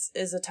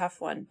is a tough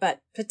one,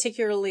 but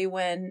particularly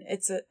when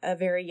it's a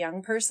very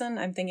young person.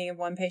 I'm thinking of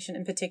one patient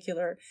in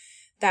particular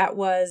that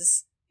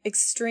was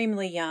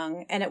extremely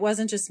young, and it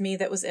wasn't just me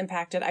that was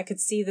impacted. I could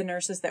see the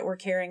nurses that were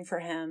caring for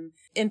him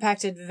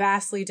impacted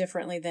vastly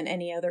differently than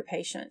any other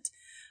patient.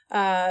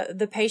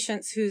 The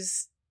patients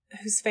whose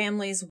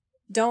families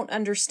don't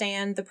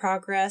understand the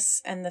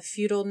progress and the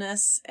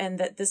futileness, and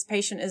that this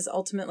patient is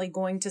ultimately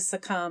going to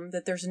succumb,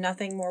 that there's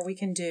nothing more we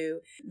can do.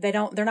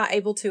 They're not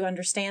able to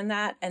understand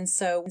that. And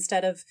so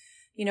instead of,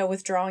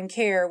 withdrawing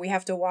care, we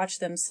have to watch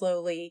them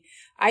slowly.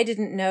 I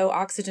didn't know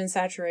oxygen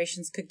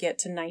saturations could get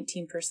to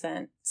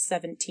 19%,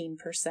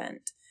 17%.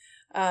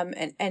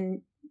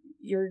 And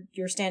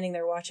you're standing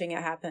there watching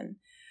it happen.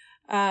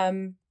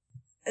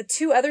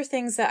 Two other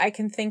things that I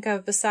can think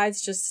of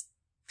besides just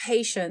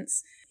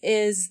patients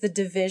is the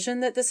division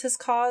that this has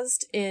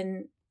caused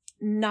in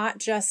not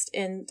just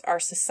in our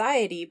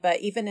society, but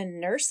even in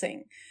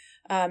nursing.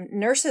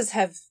 Nurses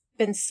have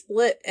been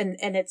split and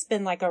it's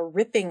been like a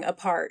ripping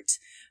apart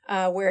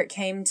where it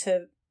came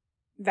to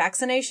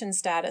vaccination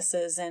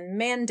statuses and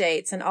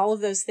mandates, and all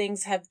of those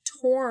things have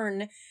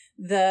torn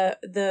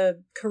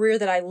the career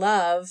that I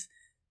love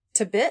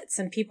to bits,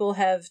 and people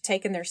have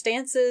taken their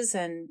stances,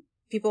 and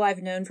people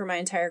I've known for my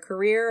entire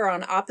career are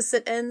on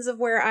opposite ends of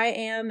where I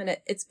am, and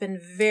it's been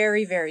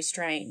very, very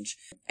strange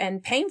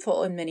and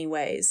painful in many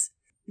ways.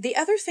 The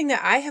other thing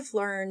that I have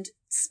learned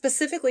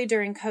specifically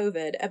during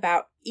COVID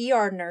about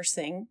ER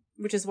nursing,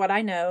 which is what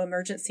I know,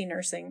 emergency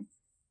nursing,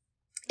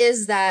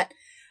 is that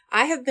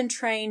I have been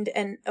trained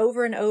and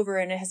over,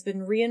 and it has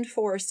been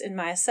reinforced in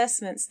my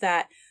assessments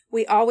that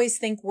we always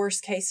think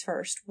worst case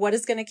first. What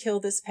is going to kill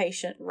this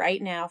patient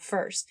right now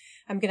first?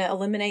 I'm going to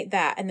eliminate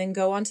that and then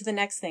go on to the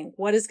next thing.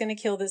 What is going to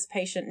kill this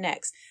patient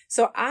next?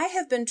 So I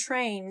have been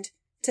trained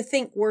to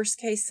think worst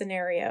case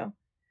scenario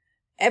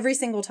every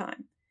single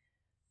time.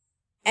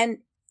 And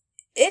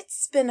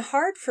it's been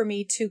hard for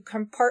me to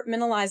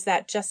compartmentalize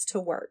that just to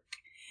work.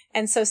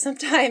 And so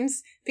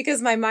sometimes,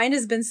 because my mind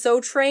has been so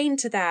trained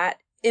to that,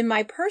 in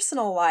my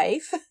personal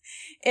life,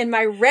 in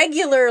my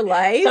regular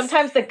life.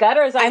 Sometimes the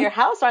gutters on your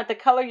house aren't the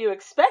color you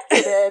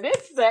expected, and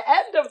it's the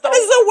end of the That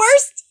is the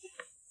worst.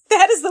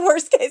 That is the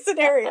worst case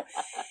scenario.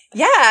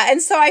 Yeah.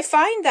 And so I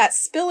find that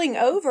spilling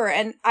over,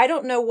 and I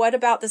don't know what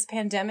about this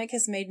pandemic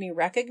has made me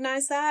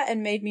recognize that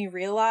and made me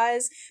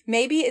realize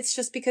maybe it's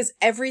just because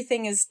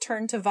everything is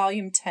turned to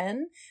volume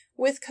 10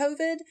 with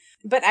COVID.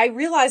 But I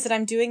realize that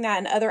I'm doing that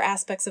in other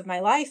aspects of my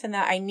life, and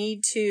that I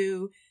need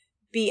to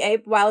be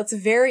able, while it's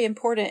very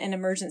important in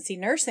emergency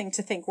nursing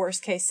to think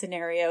worst case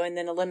scenario and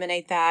then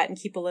eliminate that and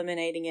keep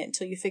eliminating it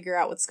until you figure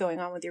out what's going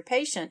on with your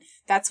patient.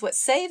 That's what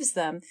saves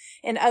them.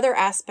 In other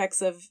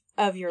aspects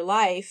of your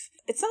life,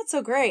 it's not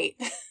so great.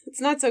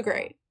 It's not so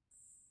great.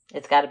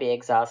 It's got to be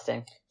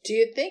exhausting. Do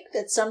you think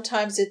that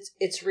sometimes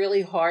it's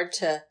really hard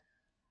to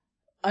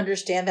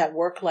understand that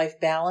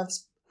work-life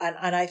balance?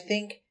 And I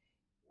think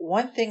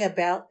one thing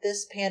about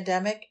this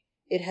pandemic,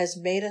 it has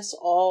made us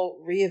all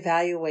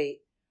reevaluate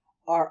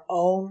our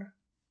own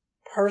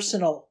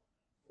personal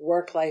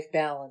work-life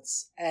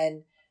balance.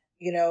 And,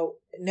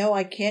 no,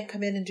 I can't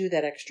come in and do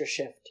that extra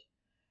shift.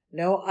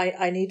 No,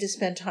 I need to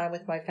spend time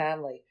with my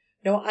family.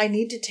 No, I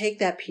need to take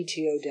that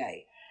PTO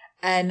day.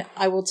 And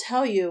I will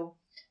tell you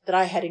that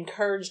I had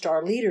encouraged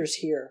our leaders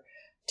here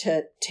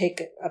to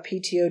take a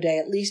PTO day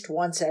at least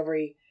once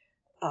every,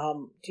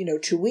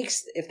 2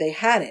 weeks if they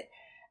had it.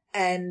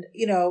 And,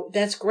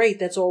 that's great.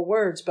 That's all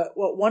words. But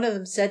what one of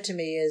them said to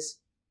me is,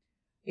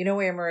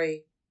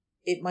 AnnMarie,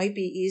 it might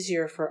be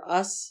easier for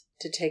us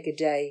to take a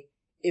day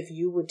if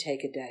you would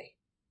take a day.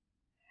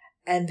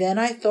 And then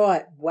I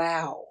thought,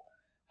 wow,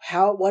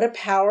 what a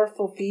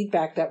powerful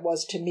feedback that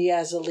was to me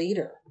as a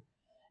leader,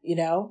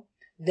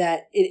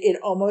 that it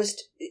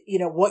almost,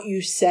 what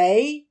you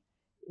say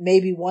may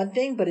be one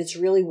thing, but it's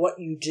really what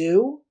you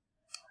do.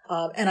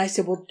 And I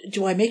said, well,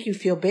 do I make you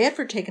feel bad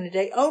for taking a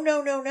day? Oh,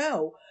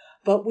 no.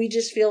 But we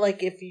just feel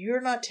like if you're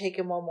not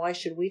taking one, why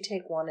should we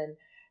take one? And,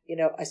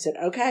 I said,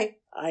 okay,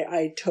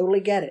 I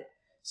totally get it.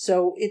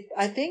 So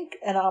I think,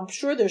 and I'm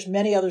sure there's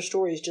many other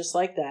stories just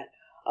like that,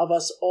 of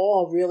us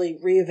all really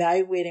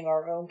reevaluating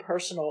our own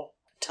personal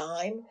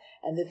time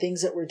and the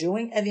things that we're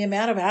doing and the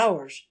amount of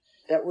hours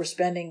that we're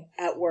spending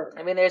at work.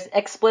 I mean, there's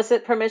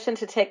explicit permission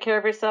to take care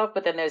of yourself,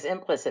 but then there's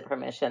implicit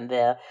permission.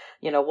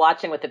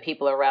 Watching what the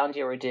people around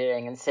you are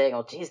doing and saying,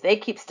 oh, geez, they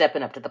keep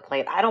stepping up to the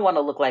plate. I don't want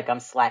to look like I'm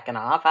slacking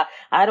off.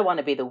 I don't want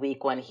to be the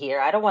weak one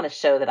here. I don't want to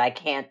show that I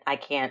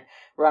can't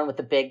run with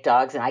the big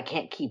dogs and I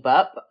can't keep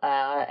up.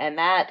 And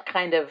that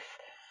kind of,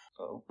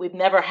 we've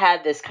never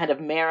had this kind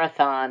of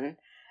marathon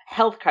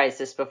health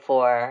crisis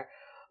before.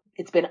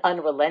 It's been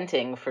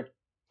unrelenting for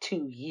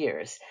 2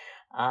 years.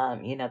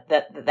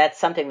 That's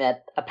something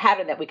that a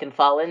pattern that we can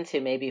fall into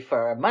maybe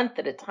for a month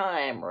at a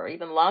time or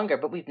even longer,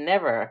 but we've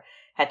never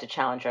had to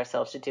challenge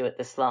ourselves to do it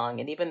this long.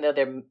 And even though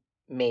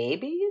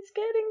maybe it's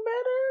getting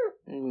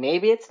better,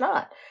 maybe it's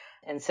not.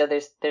 And so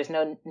there's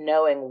no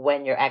knowing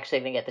when you're actually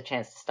going to get the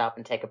chance to stop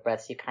and take a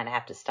breath. So you kind of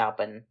have to stop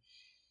and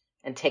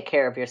take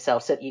care of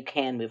yourself so that you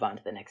can move on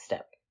to the next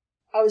step.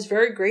 I was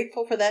very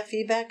grateful for that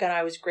feedback, and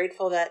I was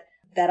grateful that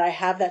I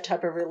have that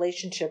type of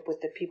relationship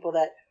with the people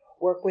that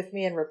work with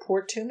me and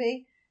report to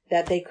me,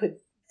 that they could,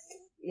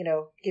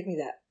 give me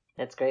that.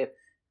 That's great.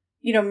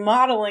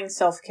 Modeling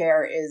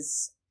self-care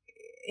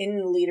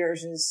in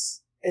leaders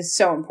is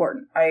so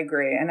important. I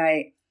agree. And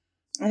I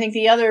think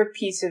the other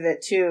piece of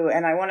it too,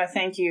 and I want to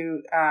thank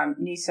you,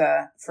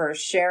 Nyssa, for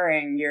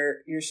sharing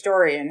your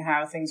story and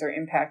how things are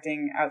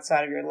impacting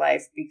outside of your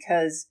life,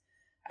 because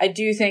I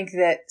do think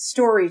that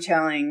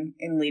storytelling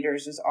in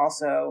leaders is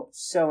also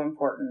so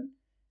important.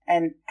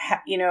 And,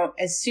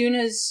 as soon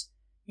as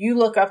you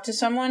look up to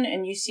someone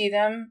and you see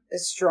them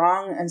as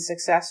strong and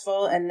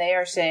successful and they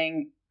are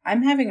saying,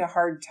 I'm having a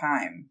hard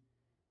time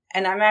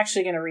and I'm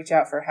actually going to reach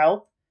out for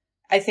help,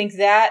 I think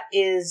that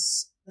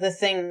is the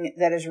thing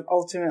that is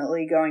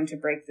ultimately going to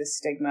break this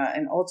stigma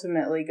and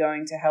ultimately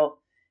going to help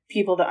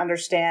people to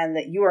understand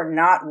that you are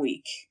not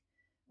weak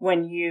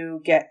when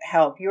you get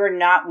help. You are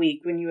not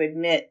weak when you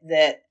admit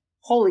that,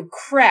 holy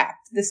crap,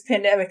 this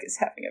pandemic is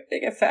having a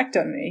big effect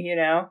on me, you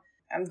know?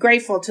 I'm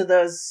grateful to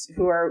those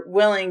who are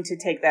willing to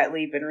take that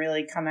leap and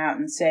really come out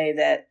and say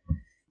that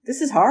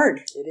this is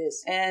hard. It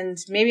is. And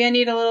maybe I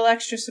need a little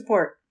extra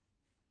support.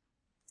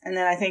 And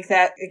then I think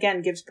that,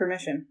 again, gives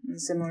permission in a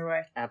similar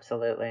way.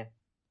 Absolutely.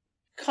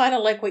 Kind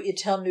of like what you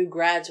tell new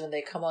grads when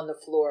they come on the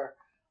floor.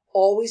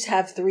 Always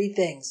have 3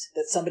 things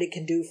that somebody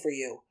can do for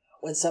you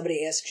when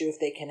somebody asks you if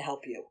they can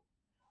help you.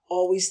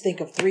 Always think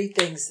of 3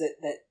 things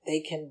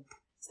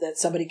that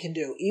somebody can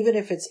do. Even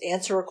if it's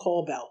answer a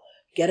call bell,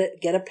 get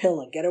a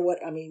pill,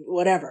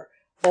 whatever.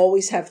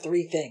 Always have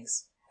 3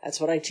 things. That's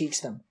what I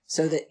teach them.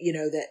 So that,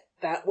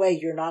 that way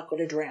you're not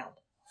going to drown.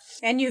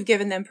 And you've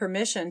given them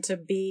permission to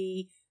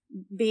be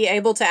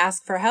able to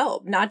ask for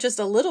help, not just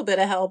a little bit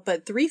of help,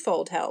 but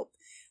 3-fold help.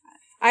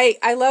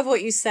 I love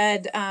what you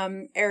said,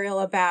 Ariel,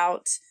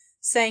 about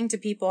saying to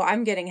people,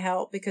 I'm getting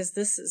help because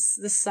this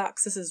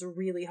sucks. This is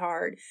really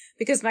hard.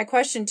 Because my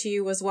question to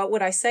you was, what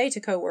would I say to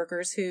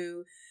coworkers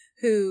who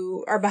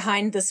are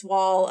behind this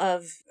wall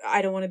of,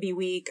 I don't want to be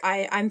weak.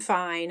 I'm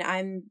fine.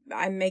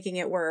 I'm making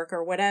it work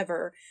or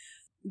whatever.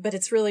 But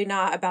it's really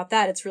not about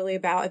that. It's really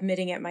about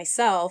admitting it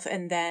myself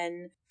and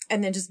then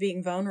just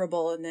being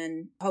vulnerable. And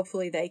then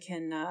hopefully they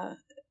can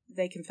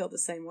feel the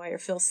same way or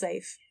feel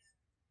safe.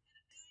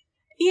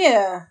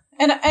 Yeah.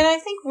 And I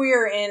think we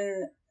are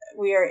in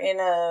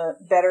a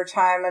better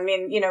time. I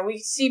mean, we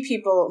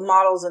see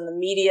models in the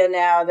media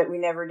now that we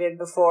never did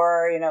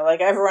before, like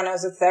everyone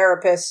has a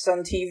therapist on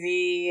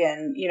TV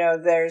and,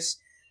 there's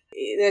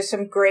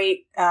some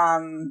great,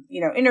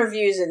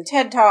 interviews and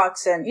TED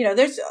Talks and,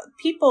 there's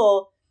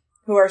people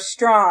who are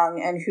strong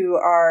and who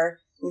are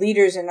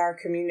leaders in our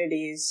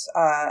communities,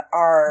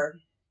 are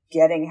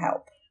getting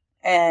help.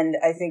 And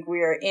I think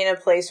we are in a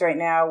place right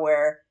now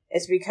where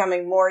it's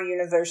becoming more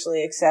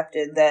universally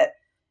accepted that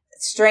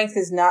strength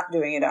is not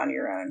doing it on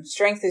your own.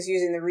 Strength is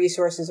using the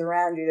resources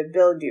around you to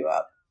build you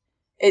up.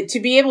 To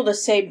be able to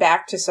say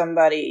back to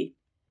somebody,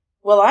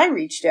 well, I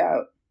reached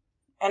out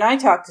and I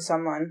talked to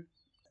someone,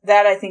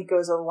 that I think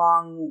goes a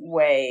long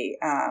way,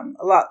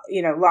 a lot,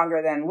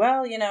 longer than,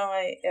 well,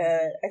 I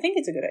think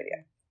it's a good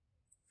idea.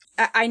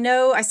 I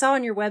know I saw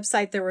on your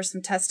website there were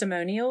some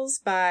testimonials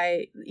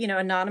by,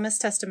 anonymous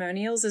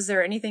testimonials. Is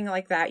there anything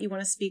like that you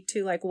want to speak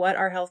to? Like what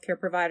are healthcare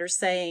providers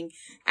saying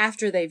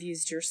after they've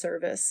used your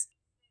service?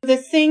 The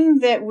thing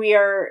that we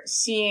are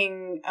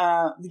seeing,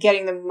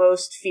 getting the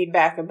most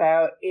feedback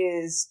about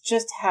is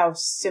just how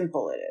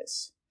simple it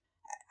is.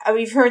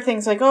 We've heard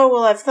things like, oh,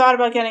 well, I've thought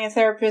about getting a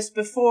therapist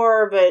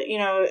before, but,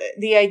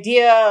 the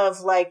idea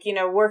of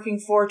working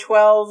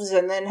 4/12s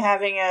and then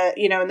having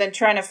and then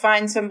trying to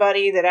find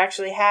somebody that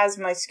actually has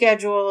my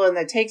schedule and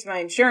that takes my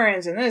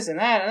insurance and this and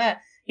that,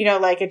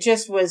 it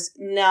just was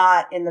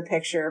not in the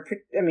picture.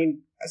 I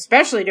mean,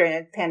 especially during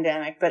the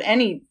pandemic, but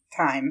any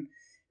time,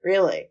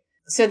 really.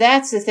 So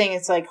that's the thing.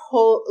 It's like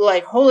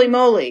holy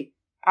moly.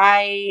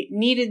 I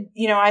needed,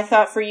 I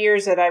thought for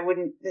years that I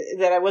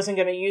wasn't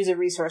going to use a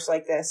resource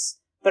like this.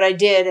 But I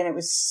did, and it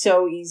was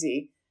so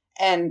easy.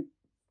 And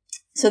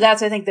so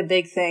that's, I think, the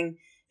big thing.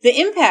 The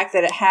impact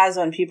that it has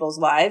on people's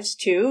lives,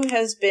 too,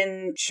 has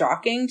been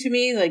shocking to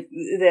me. Like,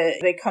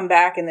 they come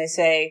back and they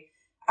say,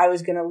 I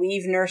was going to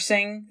leave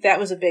nursing. That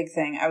was a big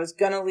thing. I was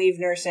going to leave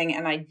nursing,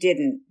 and I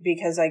didn't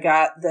because I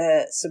got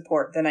the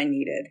support that I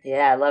needed.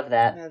 Yeah, I love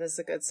that. That is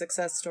a good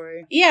success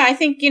story. Yeah, I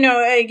think,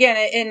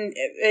 again, and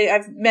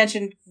I've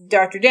mentioned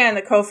Dr. Dan,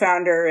 the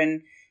co-founder,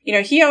 and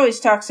he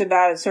always talks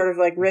about it sort of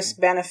like risk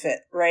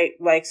benefit, right?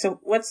 Like, so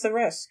what's the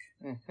risk?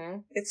 Mm-hmm.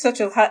 It's such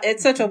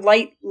a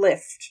light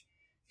lift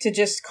to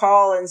just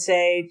call and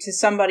say to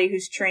somebody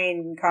who's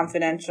trained and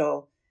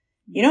confidential,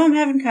 I'm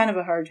having kind of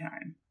a hard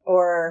time,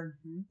 or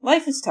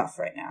life is tough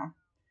right now.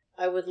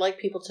 I would like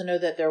people to know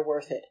that they're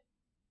worth it.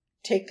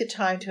 Take the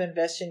time to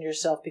invest in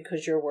yourself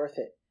because you're worth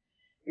it.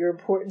 You're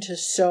important to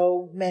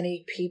so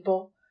many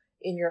people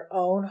in your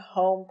own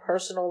home,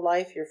 personal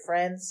life, your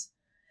friends.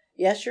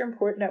 Yes, you're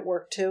important at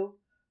work too,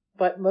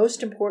 but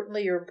most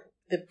importantly,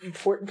 the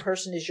important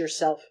person is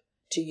yourself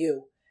to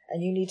you,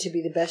 and you need to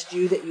be the best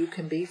you that you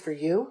can be for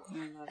you,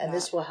 and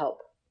this will help.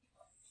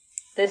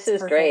 This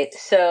is great.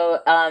 So,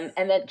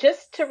 and then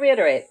just to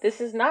reiterate, this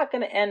is not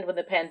going to end when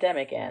the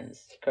pandemic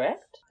ends,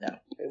 correct? No,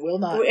 it will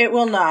not. It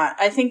will not.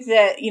 I think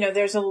that,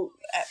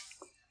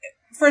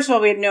 first of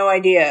all, we had no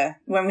idea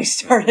when we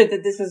started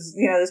that this was,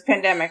 this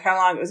pandemic, how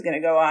long it was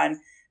going to go on,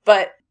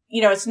 but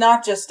it's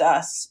not just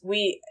us.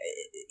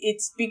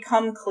 It's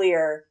become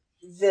clear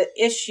the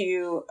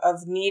issue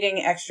of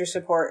needing extra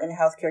support in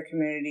healthcare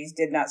communities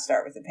did not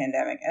start with the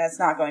pandemic, and it's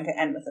not going to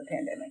end with the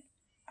pandemic.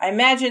 I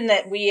imagine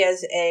that we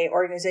as a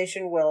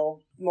organization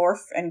will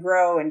morph and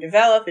grow and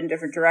develop in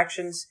different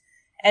directions.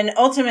 And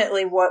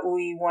ultimately what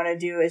we want to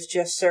do is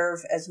just serve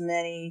as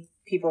many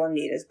people in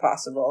need as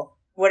possible,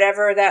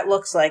 whatever that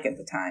looks like at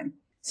the time.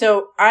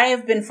 So I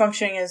have been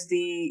functioning as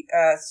the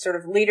sort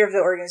of leader of the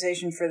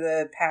organization for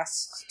the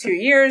past 2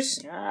 years.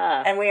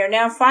 And we are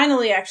now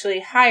finally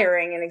actually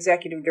hiring an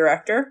executive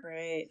director.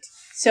 Great.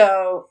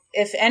 So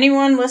if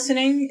anyone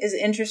listening is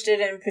interested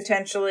in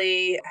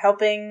potentially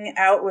helping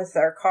out with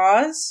our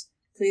cause,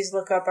 please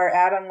look up our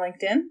ad on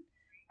LinkedIn.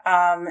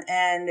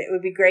 And it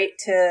would be great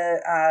to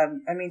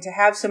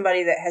have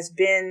somebody that has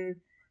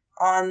been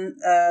on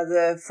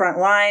the front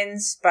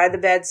lines by the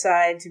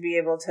bedside to be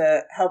able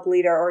to help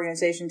lead our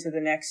organization to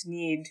the next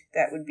need.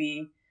 That would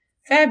be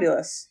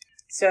fabulous.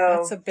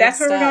 So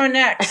that's where we're going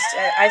next.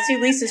 I see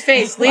Lisa's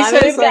face.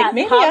 Lisa's like,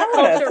 maybe I'm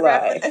going to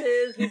apply.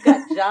 References. We've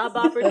got job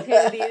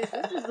opportunities.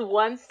 This is a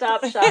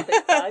one-stop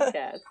shopping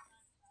podcast.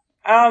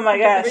 Oh my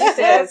gosh.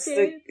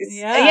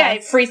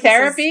 Free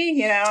therapy,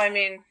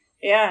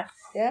 yeah.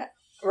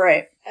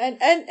 Right.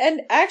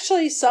 And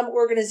actually some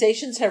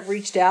organizations have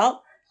reached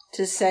out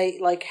to say,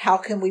 like, how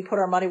can we put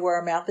our money where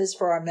our mouth is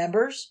for our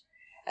members?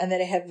 And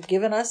they have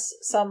given us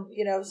some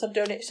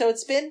donation. So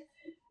it's been,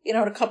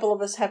 and a couple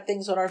of us have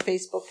things on our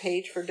Facebook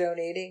page for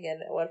donating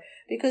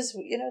because,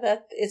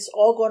 that it's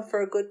all going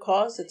for a good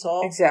cause. It's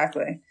all.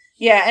 Exactly.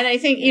 Yeah. And I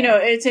think,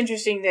 it's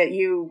interesting that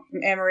you,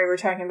 AnnMarie, were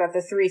talking about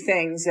the 3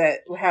 things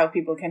how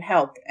people can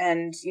help.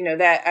 And,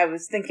 that I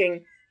was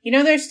thinking,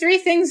 there's 3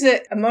 things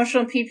that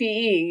Emotional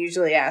PPE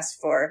usually asks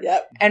for.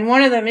 Yep. And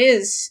one of them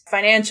is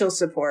financial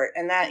support.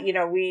 And that,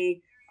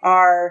 we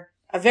are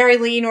a very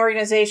lean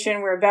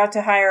organization. We're about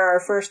to hire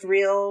our first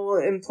real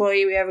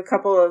employee. We have a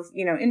couple of,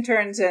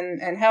 interns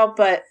and help,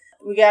 but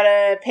we got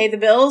to pay the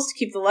bills to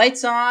keep the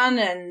lights on,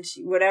 and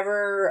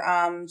whatever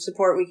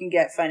support we can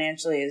get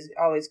financially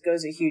always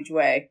goes a huge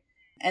way.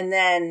 And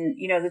then,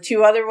 the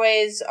 2 other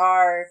ways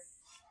are,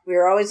 we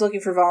are always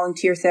looking for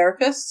volunteer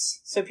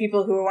therapists. So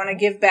people who want to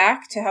give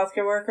back to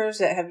healthcare workers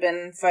that have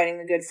been fighting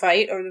the good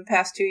fight over the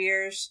past 2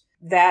 years.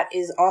 That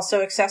is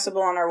also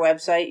accessible on our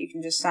website. You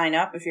can just sign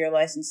up if you're a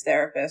licensed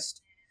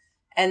therapist.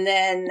 And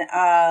then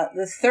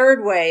the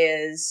third way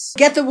is...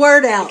 Get the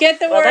word out.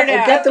 Get the word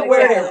out. Get the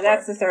word out.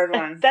 That's the third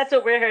one. That's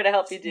what we're here to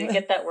help you do.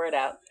 Get that word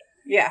out.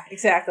 Yeah,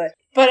 exactly.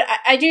 But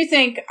I do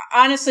think,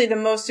 honestly, the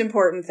most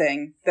important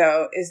thing,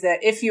 though, is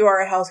that if you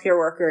are a healthcare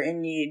worker in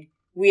need,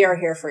 we are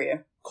here for you.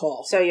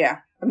 Call. So,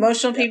 yeah,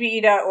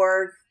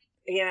 emotionalppe.org.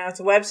 It's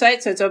a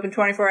website, so it's open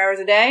 24 hours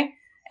a day.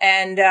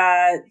 And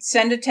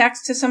send a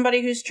text to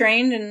somebody who's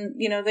trained, and,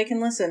 they can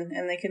listen,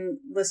 and they can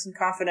listen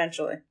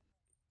confidentially.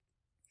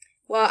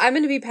 Well, I'm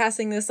going to be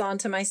passing this on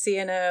to my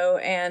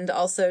CNO and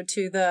also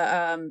to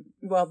the,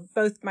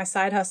 both my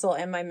side hustle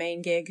and my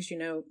main gig, because,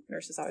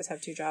 nurses always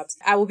have 2 jobs.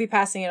 I will be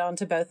passing it on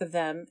to both of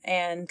them.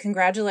 And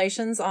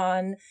congratulations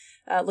on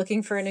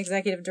looking for an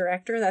executive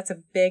director. That's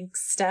a big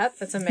step.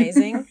 That's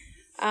amazing.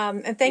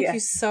 And thank you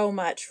so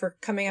much for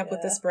coming up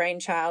with this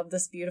brainchild,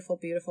 this beautiful,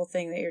 beautiful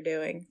thing that you're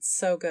doing.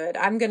 So good.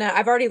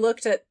 I've already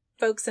looked at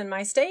folks in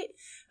my state,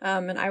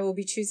 and I will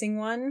be choosing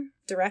one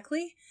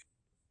directly,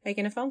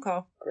 making a phone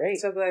call. Great.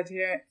 So glad to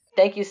hear it.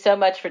 Thank you so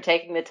much for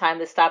taking the time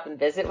to stop and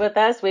visit with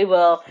us. We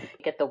will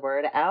get the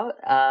word out.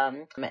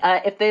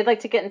 If they'd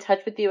like to get in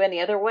touch with you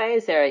any other way,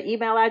 is there an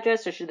email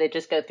address, or should they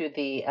just go through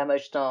the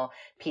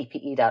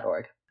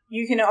emotionalppe.org?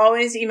 You can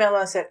always email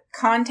us at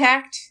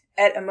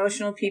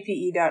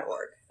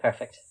contact@emotionalppe.org.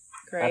 Perfect.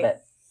 Great. Love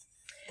it.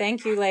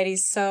 Thank you,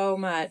 ladies, so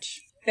much.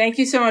 Thank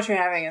you so much for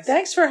having us.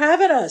 Thanks for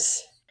having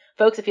us.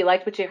 Folks, if you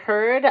liked what you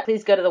heard,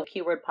 please go to the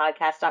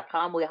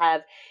keywordpodcast.com. We'll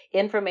have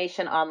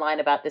information online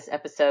about this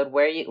episode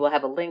where we'll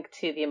have a link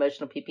to the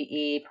Emotional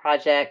PPE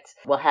Project.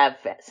 We'll have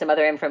some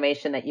other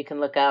information that you can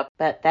look up.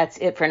 But that's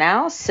it for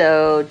now.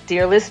 So,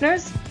 dear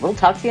listeners, we'll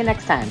talk to you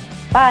next time.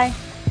 Bye.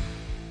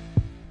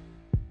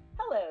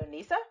 Hello,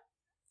 Nyssa.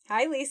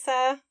 Hi,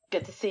 Lisa.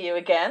 Good to see you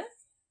again.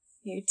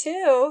 You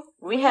too.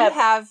 We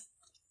have...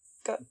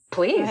 Go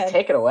Please, ahead.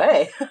 take it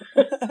away.